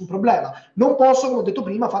uno, nessun problema. Non posso, come ho detto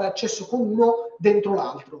prima, fare accesso con uno dentro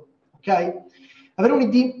l'altro. Ok? Avere un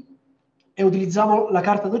ID e utilizzavo la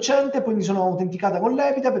carta docente, poi mi sono autenticata con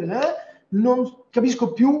l'EPITA, non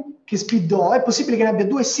capisco più che SPID ho. È possibile che ne abbia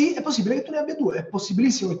due? Sì, è possibile che tu ne abbia due, è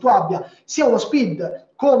possibilissimo che tu abbia sia uno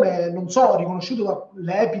SPID come, non so, riconosciuto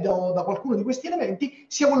dall'EPITA o da qualcuno di questi elementi,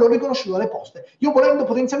 sia quello riconosciuto dalle poste. Io volendo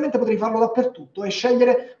potenzialmente potrei farlo dappertutto e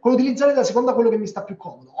scegliere quello utilizzare da seconda quello che mi sta più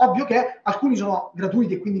comodo. Ovvio che alcuni sono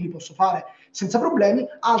gratuiti e quindi li posso fare senza problemi,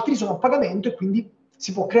 altri sono a pagamento e quindi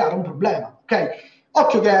si può creare un problema, ok?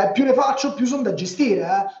 Occhio che più ne faccio, più sono da gestire,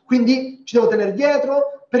 quindi ci devo tenere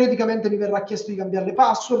dietro, periodicamente mi verrà chiesto di cambiare le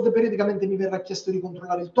password, periodicamente mi verrà chiesto di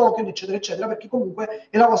controllare il token, eccetera, eccetera, perché comunque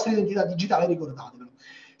è la vostra identità digitale, ricordatevelo.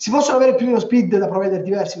 Si possono avere più di uno SPID da provider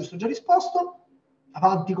diversi, questo ho già risposto.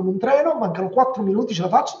 Avanti come un treno, mancano 4 minuti, ce la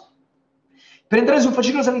faccio. Per entrare sul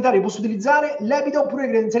fascicolo sanitario posso utilizzare l'EPITA oppure le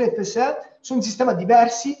credenziali FSE su un sistema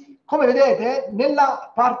diversi. Come vedete, nella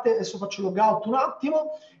parte, adesso faccio logout un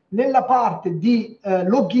attimo, nella parte di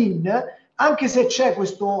login, anche se c'è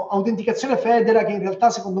questa autenticazione federa, che in realtà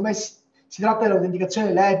secondo me si tratta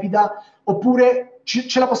dell'autenticazione l'EPITA, oppure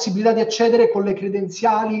c'è la possibilità di accedere con le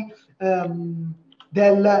credenziali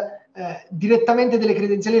direttamente delle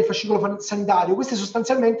credenziali del fascicolo sanitario. Queste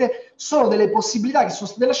sostanzialmente sono delle possibilità che sono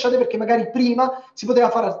state lasciate perché magari prima si poteva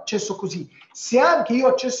fare accesso così. Se anche io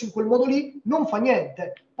accesso in quel modo lì, non fa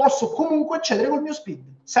niente, posso comunque accedere col mio SPID,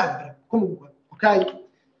 sempre, comunque, ok?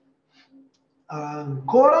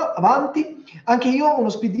 Ancora avanti, anche io ho uno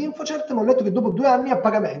SPID InfoCert, ma ho letto che dopo 2 anni a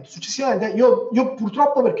pagamento. Successivamente io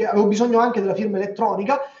purtroppo, perché avevo bisogno anche della firma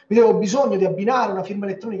elettronica, quindi avevo bisogno di abbinare una firma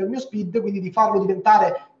elettronica al mio SPID, quindi di farlo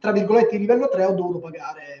diventare tra virgolette di livello 3, ho dovuto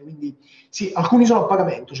pagare. Quindi sì, alcuni sono a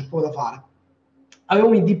pagamento, c'è poco da fare. Avevo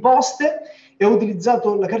un ID poste e ho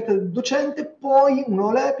utilizzato la carta del docente, poi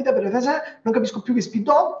uno l'EPITA per le FSE, non capisco più che SPID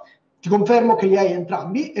ho. Ti confermo che li hai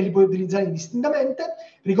entrambi e li puoi utilizzare indistintamente.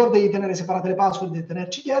 Ricorda di tenere separate le password e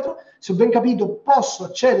tenerci dietro. Se ho ben capito, posso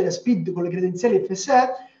accedere a SPID con le credenziali FSE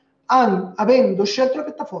avendo scelto la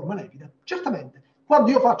piattaforma l'EPITA. Certamente. Quando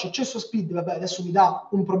io faccio accesso a SPID, vabbè, adesso mi dà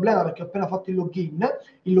un problema perché ho appena fatto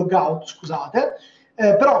il logout, scusate,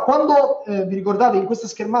 però quando vi ricordate in questa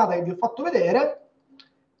schermata che vi ho fatto vedere,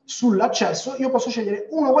 sull'accesso io posso scegliere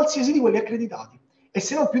uno qualsiasi di quelli accreditati e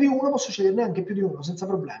se non più di uno posso sceglierne anche più di uno senza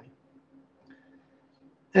problemi.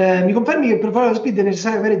 Mi confermi che per fare lo SPID è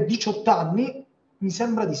necessario avere 18 anni? Mi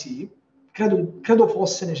sembra di sì, credo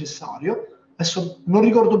fosse necessario. Adesso non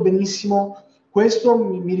ricordo benissimo questo,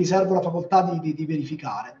 mi riservo la facoltà di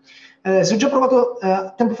verificare. Se ho già provato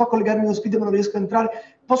tempo fa a collegarmi allo SPID ma non riesco a entrare,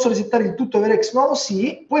 posso resettare il tutto e avere ex novo?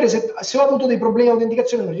 Sì. Poi se ho avuto dei problemi di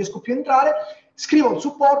autenticazione e non riesco più a entrare, scrivo al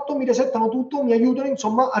supporto, mi resettano tutto, mi aiutano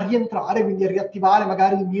insomma a rientrare, quindi a riattivare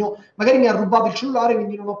magari mi ha rubato il cellulare,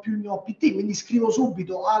 quindi non ho più il mio OPT, quindi scrivo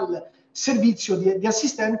subito al servizio di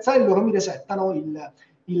assistenza e loro mi resettano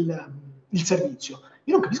il servizio.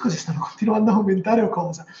 Io non capisco se stanno continuando a aumentare o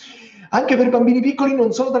cosa. Anche per bambini piccoli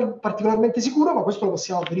non sono particolarmente sicuro, ma questo lo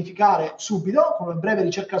possiamo verificare subito con una breve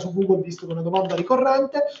ricerca su Google, visto che è una domanda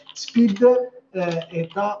ricorrente. SPID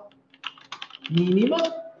età minima.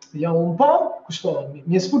 Vediamo un po', questo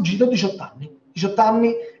mi è sfuggito, 18 anni. 18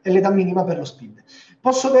 anni è l'età minima per lo SPID.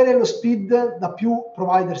 Posso avere lo SPID da più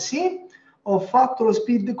provider? Sì. Ho fatto lo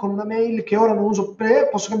SPID con una mail che ora non uso più,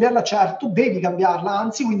 posso cambiarla? Certo, devi cambiarla,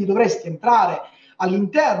 anzi, quindi dovresti entrare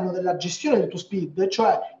all'interno della gestione del tuo SPID,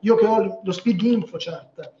 cioè io che ho lo SPID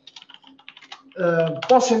InfoCert,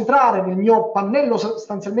 posso entrare nel mio pannello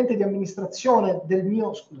sostanzialmente di amministrazione del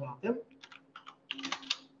mio, scusate,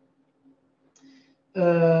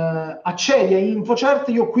 accedi a InfoCert,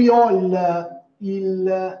 io qui ho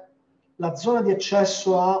la zona di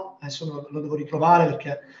accesso a, adesso lo devo ritrovare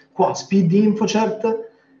perché qua SPID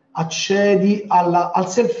InfoCert, accedi al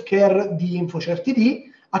self-care di InfoCert ID,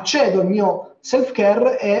 accedo al mio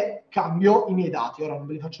self-care e cambio i miei dati. Ora non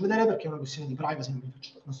ve li faccio vedere perché è una questione di privacy,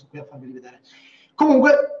 non sto qui a farveli vedere.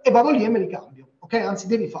 Comunque, e vado lì e me li cambio, ok? Anzi,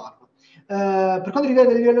 devi farlo. Per quanto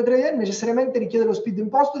riguarda il livello 3, necessariamente richiede lo SPID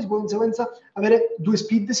imposto, si può in conseguenza avere 2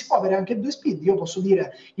 SPID, si può avere anche 2 SPID. Io posso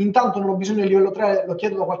dire, intanto non ho bisogno del livello 3, lo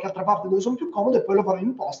chiedo da qualche altra parte dove sono più comodo e poi lo farò in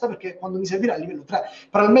imposta perché quando mi servirà il livello 3.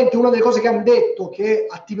 Probabilmente una delle cose che hanno detto che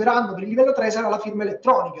attiveranno per il livello 3 sarà la firma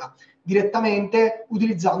elettronica, direttamente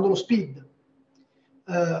utilizzando lo SPID.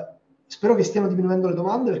 Spero che stiano diminuendo le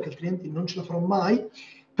domande perché altrimenti non ce la farò mai.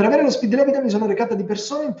 Per avere lo SPID l'EPITA mi sono recata di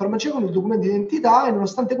persona in farmacia con il documento di identità e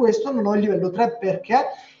nonostante questo non ho il livello 3 perché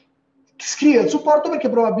scrive al supporto perché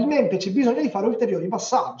probabilmente c'è bisogno di fare ulteriori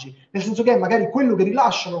passaggi, nel senso che magari quello che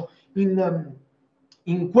rilasciano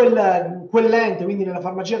in quell'ente, quindi nella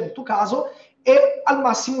farmacia nel tuo caso, è al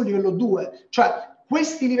massimo un livello 2, cioè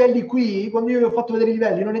questi livelli qui, quando io vi ho fatto vedere i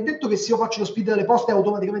livelli, non è detto che se io faccio lo SPID delle poste è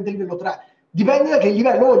automaticamente livello 3, dipende da che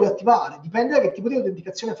livello voglio attivare, dipende da che tipo di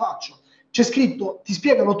autenticazione faccio. C'è scritto, ti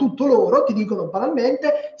spiegano tutto loro, ti dicono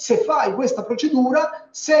banalmente, se fai questa procedura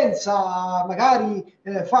senza magari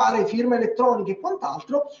fare firme elettroniche e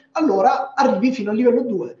quant'altro, allora arrivi fino al livello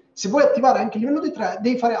 2. Se vuoi attivare anche il livello 3,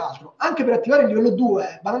 devi fare altro. Anche per attivare il livello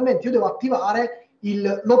 2, banalmente io devo attivare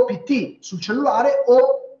l'OPT sul cellulare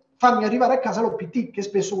o farmi arrivare a casa l'OPT, che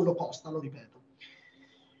spesso quello costa, lo ripeto.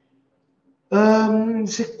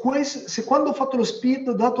 Se quando ho fatto lo SPID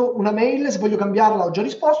ho dato una mail, se voglio cambiarla ho già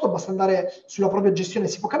risposto, basta andare sulla propria gestione e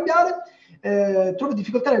si può cambiare. Trovo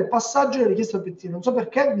difficoltà nel passaggio delle richieste OPT, non so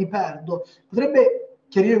perché mi perdo. Potrebbe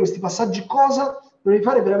chiarire questi passaggi? Cosa dovrei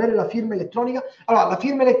fare per avere la firma elettronica? Allora, la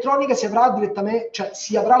firma elettronica si avrà direttamente, cioè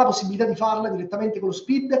si avrà la possibilità di farla direttamente con lo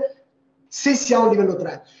SPID se si ha un livello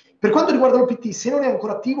 3. Per quanto riguarda l'OPT, se non è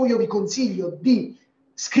ancora attivo, io vi consiglio di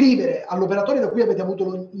scrivere all'operatore da cui avete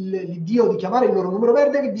avuto l'idea di chiamare il loro numero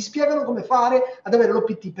verde, che vi spiegano come fare ad avere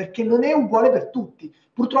l'OPT, perché non è uguale per tutti.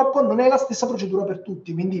 Purtroppo non è la stessa procedura per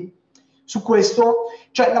tutti, quindi su questo,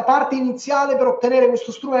 cioè la parte iniziale per ottenere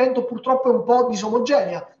questo strumento purtroppo è un po'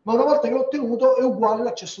 disomogenea, ma una volta che l'ho ottenuto è uguale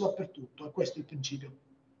l'accesso dappertutto, e questo è il principio.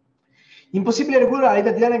 Impossibile recuperare i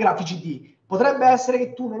dati anagrafici di. Potrebbe essere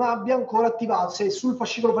che tu non abbia ancora attivato, se sul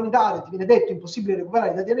fascicolo sanitario ti viene detto impossibile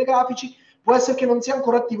recuperare i dati anagrafici, può essere che non sia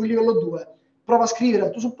ancora attivo il livello 2. Prova a scrivere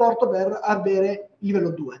al tuo supporto per avere il livello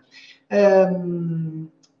 2.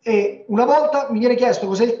 E una volta mi viene chiesto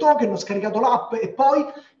cos'è il token, ho scaricato l'app e poi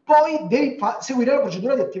devi seguire la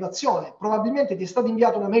procedura di attivazione. Probabilmente ti è stata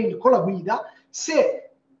inviata una mail con la guida,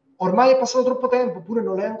 se ormai è passato troppo tempo oppure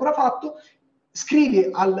non l'hai ancora fatto, scrivi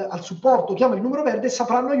al supporto, chiama il numero verde e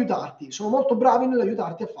sapranno aiutarti. Sono molto bravi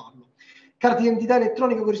nell'aiutarti a farlo. Carta d'identità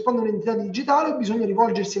elettronica corrisponde a un'identità digitale, bisogna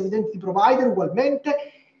rivolgersi a un identity provider ugualmente.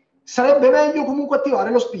 Sarebbe meglio comunque attivare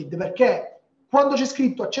lo SPID, perché quando c'è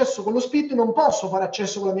scritto accesso con lo SPID non posso fare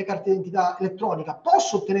accesso con la mia carta d'identità elettronica.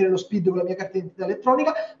 Posso ottenere lo SPID con la mia carta d'identità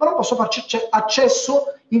elettronica, ma non posso farci accesso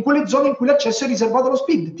in quelle zone in cui l'accesso è riservato allo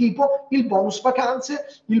SPID, tipo il bonus vacanze,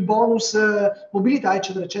 il bonus mobilità,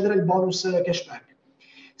 eccetera, eccetera, il bonus cashback.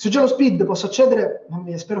 Se ho già lo SPID posso accedere,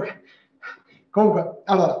 spero che... Comunque,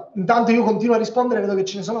 allora, intanto io continuo a rispondere, vedo che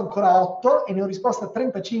ce ne sono ancora 8 e ne ho risposto a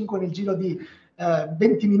 35 nel giro di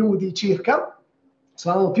 20 minuti circa.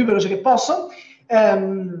 Sto andando più veloce che posso.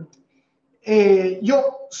 E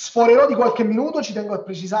io sforerò di qualche minuto, ci tengo a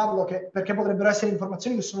precisarlo, perché potrebbero essere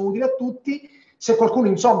informazioni che sono utili a tutti. Se qualcuno,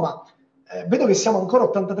 insomma, vedo che siamo ancora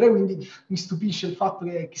 83, quindi mi stupisce il fatto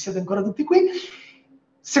che siete ancora tutti qui.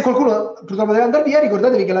 Se qualcuno purtroppo deve andare via,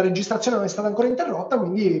 ricordatevi che la registrazione non è stata ancora interrotta,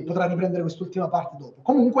 quindi potrà riprendere quest'ultima parte dopo.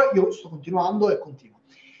 Comunque io sto continuando e continuo.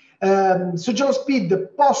 Se ho già lo SPID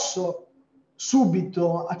posso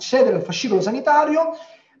subito accedere al fascicolo sanitario,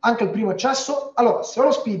 anche al primo accesso. Allora, se ho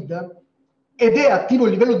lo SPID ed è attivo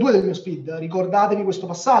il livello 2 del mio SPID, ricordatevi questo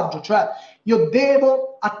passaggio, cioè io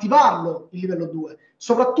devo attivarlo il livello 2,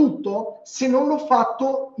 soprattutto se non l'ho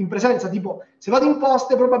fatto in presenza, tipo se vado in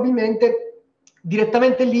poste probabilmente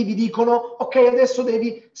direttamente lì vi dicono ok, adesso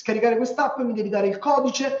devi scaricare quest'app, mi devi dare il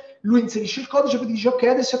codice, lui inserisce il codice, poi ti dice ok,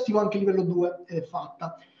 adesso attivo anche il livello 2 ed è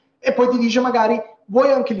fatta. E poi ti dice magari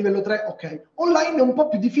vuoi anche il livello 3, ok. Online è un po'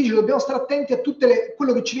 più difficile, dobbiamo stare attenti a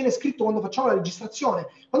quello che ci viene scritto quando facciamo la registrazione.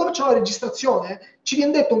 Quando facciamo la registrazione ci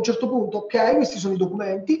viene detto a un certo punto, ok, questi sono i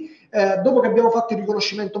documenti, dopo che abbiamo fatto il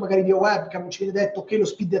riconoscimento magari via webcam ci viene detto ok, lo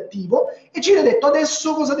SPID è attivo, e ci viene detto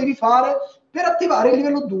adesso cosa devi fare per attivare il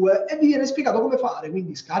livello 2 e vi viene spiegato come fare.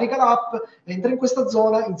 Quindi scarica l'app, entra in questa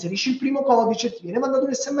zona, inserisci il primo codice, ti viene mandato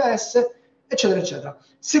un SMS, eccetera, eccetera.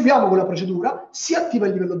 Seguiamo quella procedura, si attiva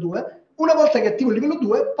il livello 2, una volta che attivo il livello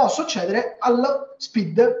 2 posso accedere al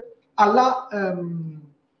SPID, al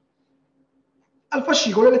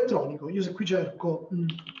fascicolo elettronico. Io se qui cerco,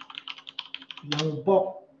 vediamo un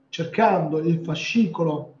po', cercando il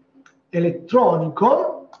fascicolo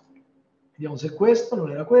elettronico, vediamo se è questo,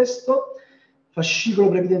 non era questo, fascicolo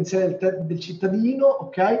previdenziale del cittadino,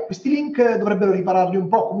 ok? Questi link dovrebbero ripararli un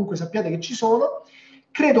po', comunque sappiate che ci sono.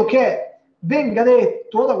 Credo che venga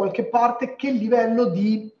detto da qualche parte che livello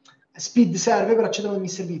di SPID serve per accedere a ogni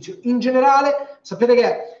servizio. In generale, sapete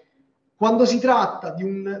che quando si tratta di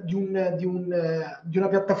una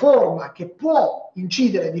piattaforma che può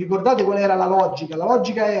incidere, vi ricordate qual era la logica? La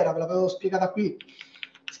logica era, ve l'avevo spiegata qui,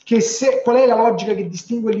 che qual è la logica che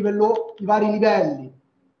distingue i vari livelli?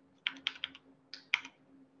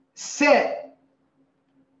 Se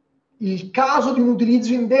il caso di un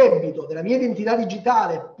utilizzo indebito della mia identità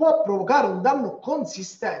digitale può provocare un danno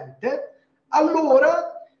consistente,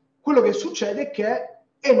 allora quello che succede è che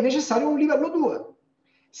è necessario un livello 2.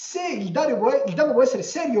 Se il danno può essere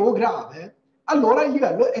serio o grave, allora il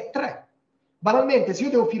livello è 3. Banalmente, se io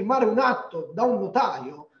devo firmare un atto da un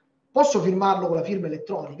notario, posso firmarlo con la firma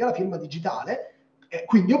elettronica, la firma digitale,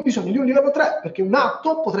 quindi ho bisogno di un livello 3, perché un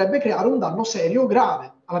atto potrebbe creare un danno serio o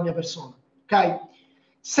grave alla mia persona. Ok?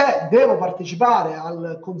 Se devo partecipare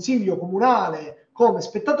al consiglio comunale come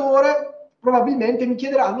spettatore, probabilmente mi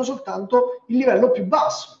chiederanno soltanto il livello più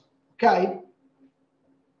basso. Ok?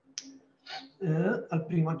 Al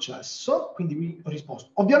primo accesso, quindi qui ho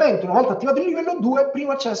risposto. Ovviamente una volta attivato il livello 2,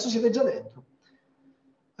 primo accesso siete già dentro.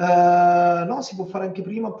 No, si può fare anche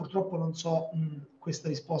prima, purtroppo non so questa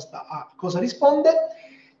risposta a cosa risponde.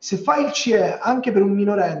 Se fai il CE anche per un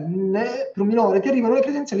minorenne, per un minore, ti arrivano le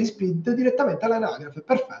credenziali SPID direttamente all'anagrafe.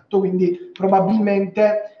 Perfetto, quindi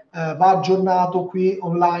probabilmente va aggiornato qui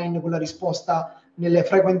online quella risposta nelle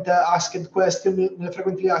frequently asked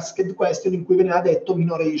question in cui veniva detto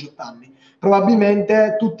minore di 18 anni.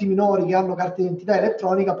 Probabilmente tutti i minori che hanno carta d'identità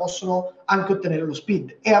elettronica possono anche ottenere lo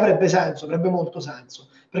SPID, e avrebbe senso, avrebbe molto senso,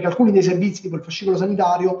 perché alcuni dei servizi tipo il fascicolo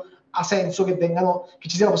sanitario ha senso che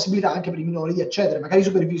ci sia la possibilità anche per i minori di accedere, magari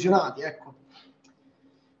supervisionati, ecco.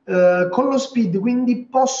 Con lo SPID quindi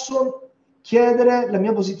posso chiedere la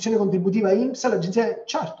mia posizione contributiva INPS all'agenzia?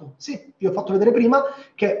 Certo, sì, vi ho fatto vedere prima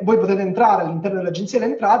che voi potete entrare all'interno dell'agenzia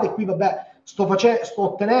delle entrate, e qui vabbè sto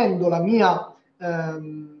ottenendo la mia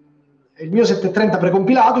il mio 730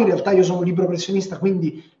 precompilato. In realtà io sono un libero professionista,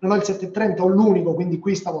 quindi non ho il 730, ho l'unico, quindi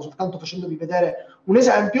qui stavo soltanto facendovi vedere un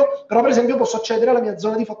esempio. Però per esempio posso accedere alla mia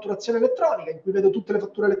zona di fatturazione elettronica, in cui vedo tutte le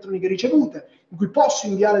fatture elettroniche ricevute, in cui posso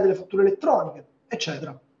inviare delle fatture elettroniche,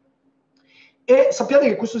 eccetera. E sappiate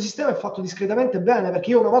che questo sistema è fatto discretamente bene,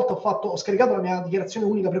 perché io una volta ho scaricato la mia dichiarazione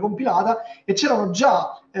unica precompilata e c'erano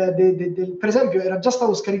già, per esempio, era già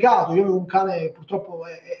stato scaricato, io avevo un cane che purtroppo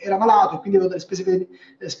era malato e quindi avevo delle spese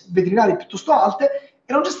veterinarie piuttosto alte,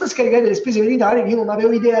 erano già state scaricate delle spese veterinarie che io non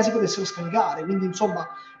avevo idea si potessero scaricare, quindi insomma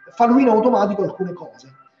fa lui in automatico alcune cose.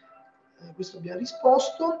 Questo abbiamo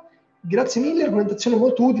risposto. Grazie mille, argomentazione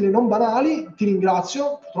molto utile, non banali, ti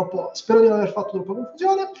ringrazio, purtroppo spero di non aver fatto troppa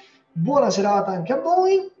confusione. Buona serata anche a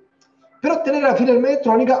voi. Per ottenere la firma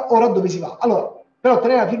elettronica, ora dove si va? Allora, per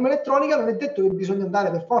ottenere la firma elettronica non è detto che bisogna andare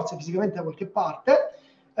per forza fisicamente da qualche parte.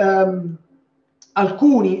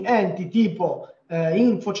 Alcuni enti tipo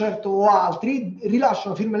InfoCert o altri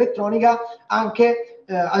rilasciano firma elettronica anche,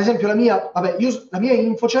 ad esempio la mia è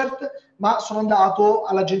InfoCert, ma sono andato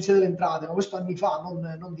all'Agenzia delle Entrate, ma questo anni fa,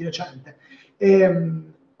 non di recente.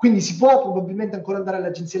 Quindi si può probabilmente ancora andare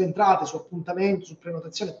all'Agenzia delle Entrate su appuntamento, su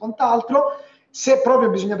prenotazione e quant'altro. Se proprio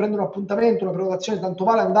bisogna prendere un appuntamento, una prenotazione, tanto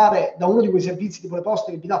vale andare da uno di quei servizi tipo le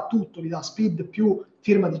poste che vi dà tutto, vi dà SPID più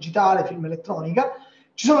firma digitale, firma elettronica.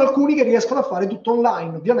 Ci sono alcuni che riescono a fare tutto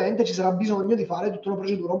online, ovviamente ci sarà bisogno di fare tutta una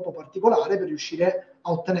procedura un po' particolare per riuscire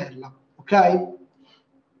a ottenerla, ok?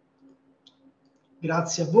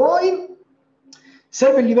 Grazie a voi.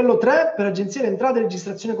 Serve il livello 3 per agenzia delle entrate e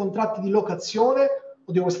registrazione contratti di locazione?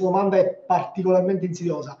 Oddio, questa domanda è particolarmente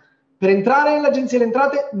insidiosa. Per entrare nell'agenzia delle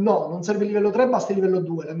entrate no, non serve il livello 3, basta il livello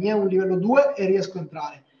 2. La mia è un livello 2 e riesco a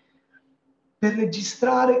entrare. Per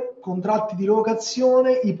registrare contratti di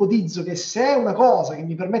locazione ipotizzo che se è una cosa che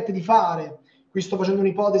mi permette di fare, qui sto facendo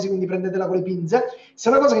un'ipotesi quindi prendetela con le pinze, se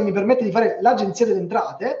è una cosa che mi permette di fare l'agenzia delle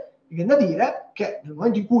entrate, mi viene da dire che nel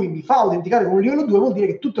momento in cui mi fa autenticare con un livello 2 vuol dire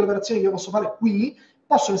che tutte le operazioni che io posso fare qui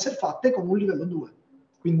possono essere fatte con un livello 2.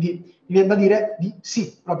 Quindi mi viene da dire di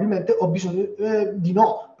sì, probabilmente ho bisogno di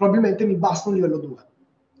no, probabilmente mi basta un livello 2.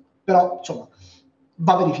 Però insomma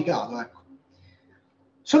va verificato, ecco.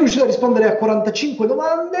 Sono riuscito a rispondere a 45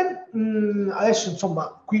 domande, adesso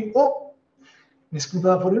insomma qui ne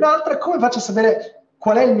scrivo fuori un'altra. Come faccio a sapere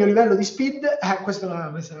qual è il mio livello di SPID? Questa è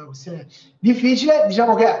una questione difficile.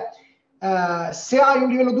 Diciamo che se hai un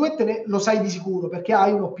livello 2 lo sai di sicuro perché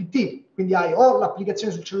hai un OPT, quindi hai o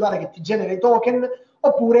l'applicazione sul cellulare che ti genera i token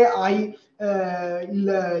oppure hai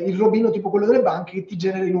il robino tipo quello delle banche che ti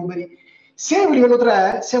genera i numeri. Se hai un livello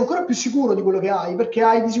 3 sei ancora più sicuro di quello che hai perché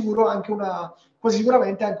hai di sicuro anche quasi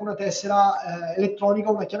sicuramente anche una tessera elettronica,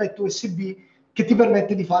 una chiavetta USB che ti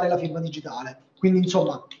permette di fare la firma digitale. Quindi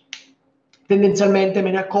insomma tendenzialmente me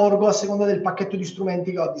ne accorgo a seconda del pacchetto di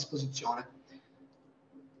strumenti che ho a disposizione.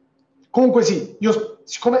 Comunque sì,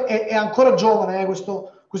 siccome è ancora giovane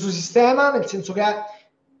questo sistema, nel senso che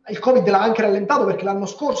il Covid l'ha anche rallentato perché l'anno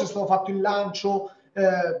scorso è stato fatto il lancio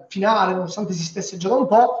finale, nonostante si stesse già da un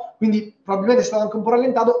po', quindi probabilmente è stato anche un po'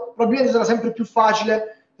 rallentato, probabilmente sarà sempre più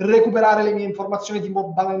facile recuperare le mie informazioni, tipo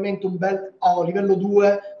banalmente un bel livello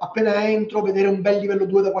 2, appena entro, vedere un bel livello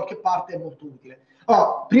 2 da qualche parte è molto utile.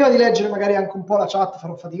 Allora, prima di leggere magari anche un po' la chat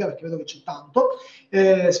farò fatica perché vedo che c'è tanto,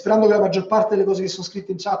 sperando che la maggior parte delle cose che sono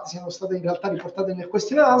scritte in chat siano state in realtà riportate nel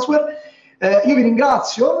question and answer. Io vi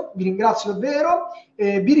ringrazio davvero,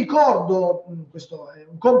 vi ricordo, questo è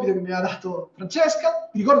un compito che mi ha dato Francesca,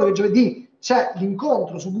 vi ricordo che giovedì c'è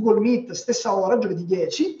l'incontro su Google Meet, stessa ora, giovedì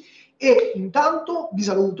 10, e intanto vi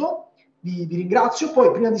saluto, vi ringrazio, poi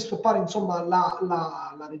prima di stoppare insomma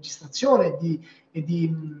la registrazione e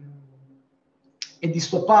di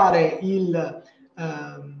stoppare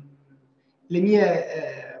la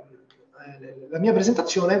mia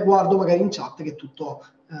presentazione, guardo magari in chat che tutto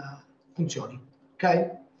funzioni. Ok?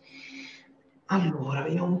 Allora,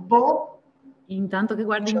 vediamo un po'. Intanto che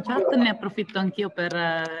guardi in chat ne approfitto anch'io per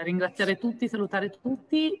ringraziare tutti, salutare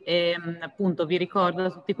tutti e appunto vi ricordo a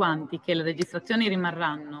tutti quanti che le registrazioni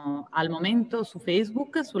rimarranno al momento su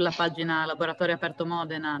Facebook, sulla pagina Laboratorio Aperto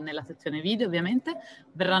Modena nella sezione video ovviamente,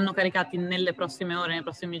 verranno caricati nelle prossime ore, nei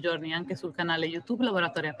prossimi giorni anche sul canale YouTube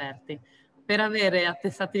Laboratorio Aperti. Per avere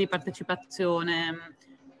attestati di partecipazione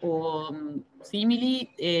o simili,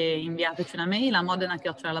 inviateci una mail a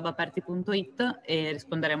modena@labaperti.it e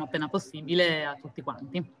risponderemo appena possibile a tutti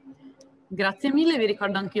quanti. Grazie mille, vi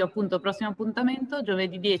ricordo anch'io appunto il prossimo appuntamento,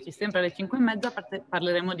 giovedì 10, sempre alle 5:30,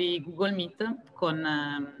 parleremo di Google Meet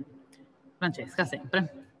con Francesca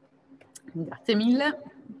sempre. Grazie mille.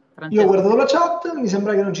 Francesca. Io ho guardato la chat, mi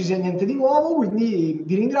sembra che non ci sia niente di nuovo, quindi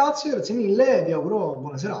vi ringrazio, grazie mille e vi auguro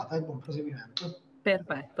buona serata e buon proseguimento.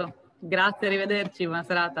 Perfetto, grazie, arrivederci, buona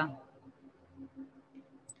serata.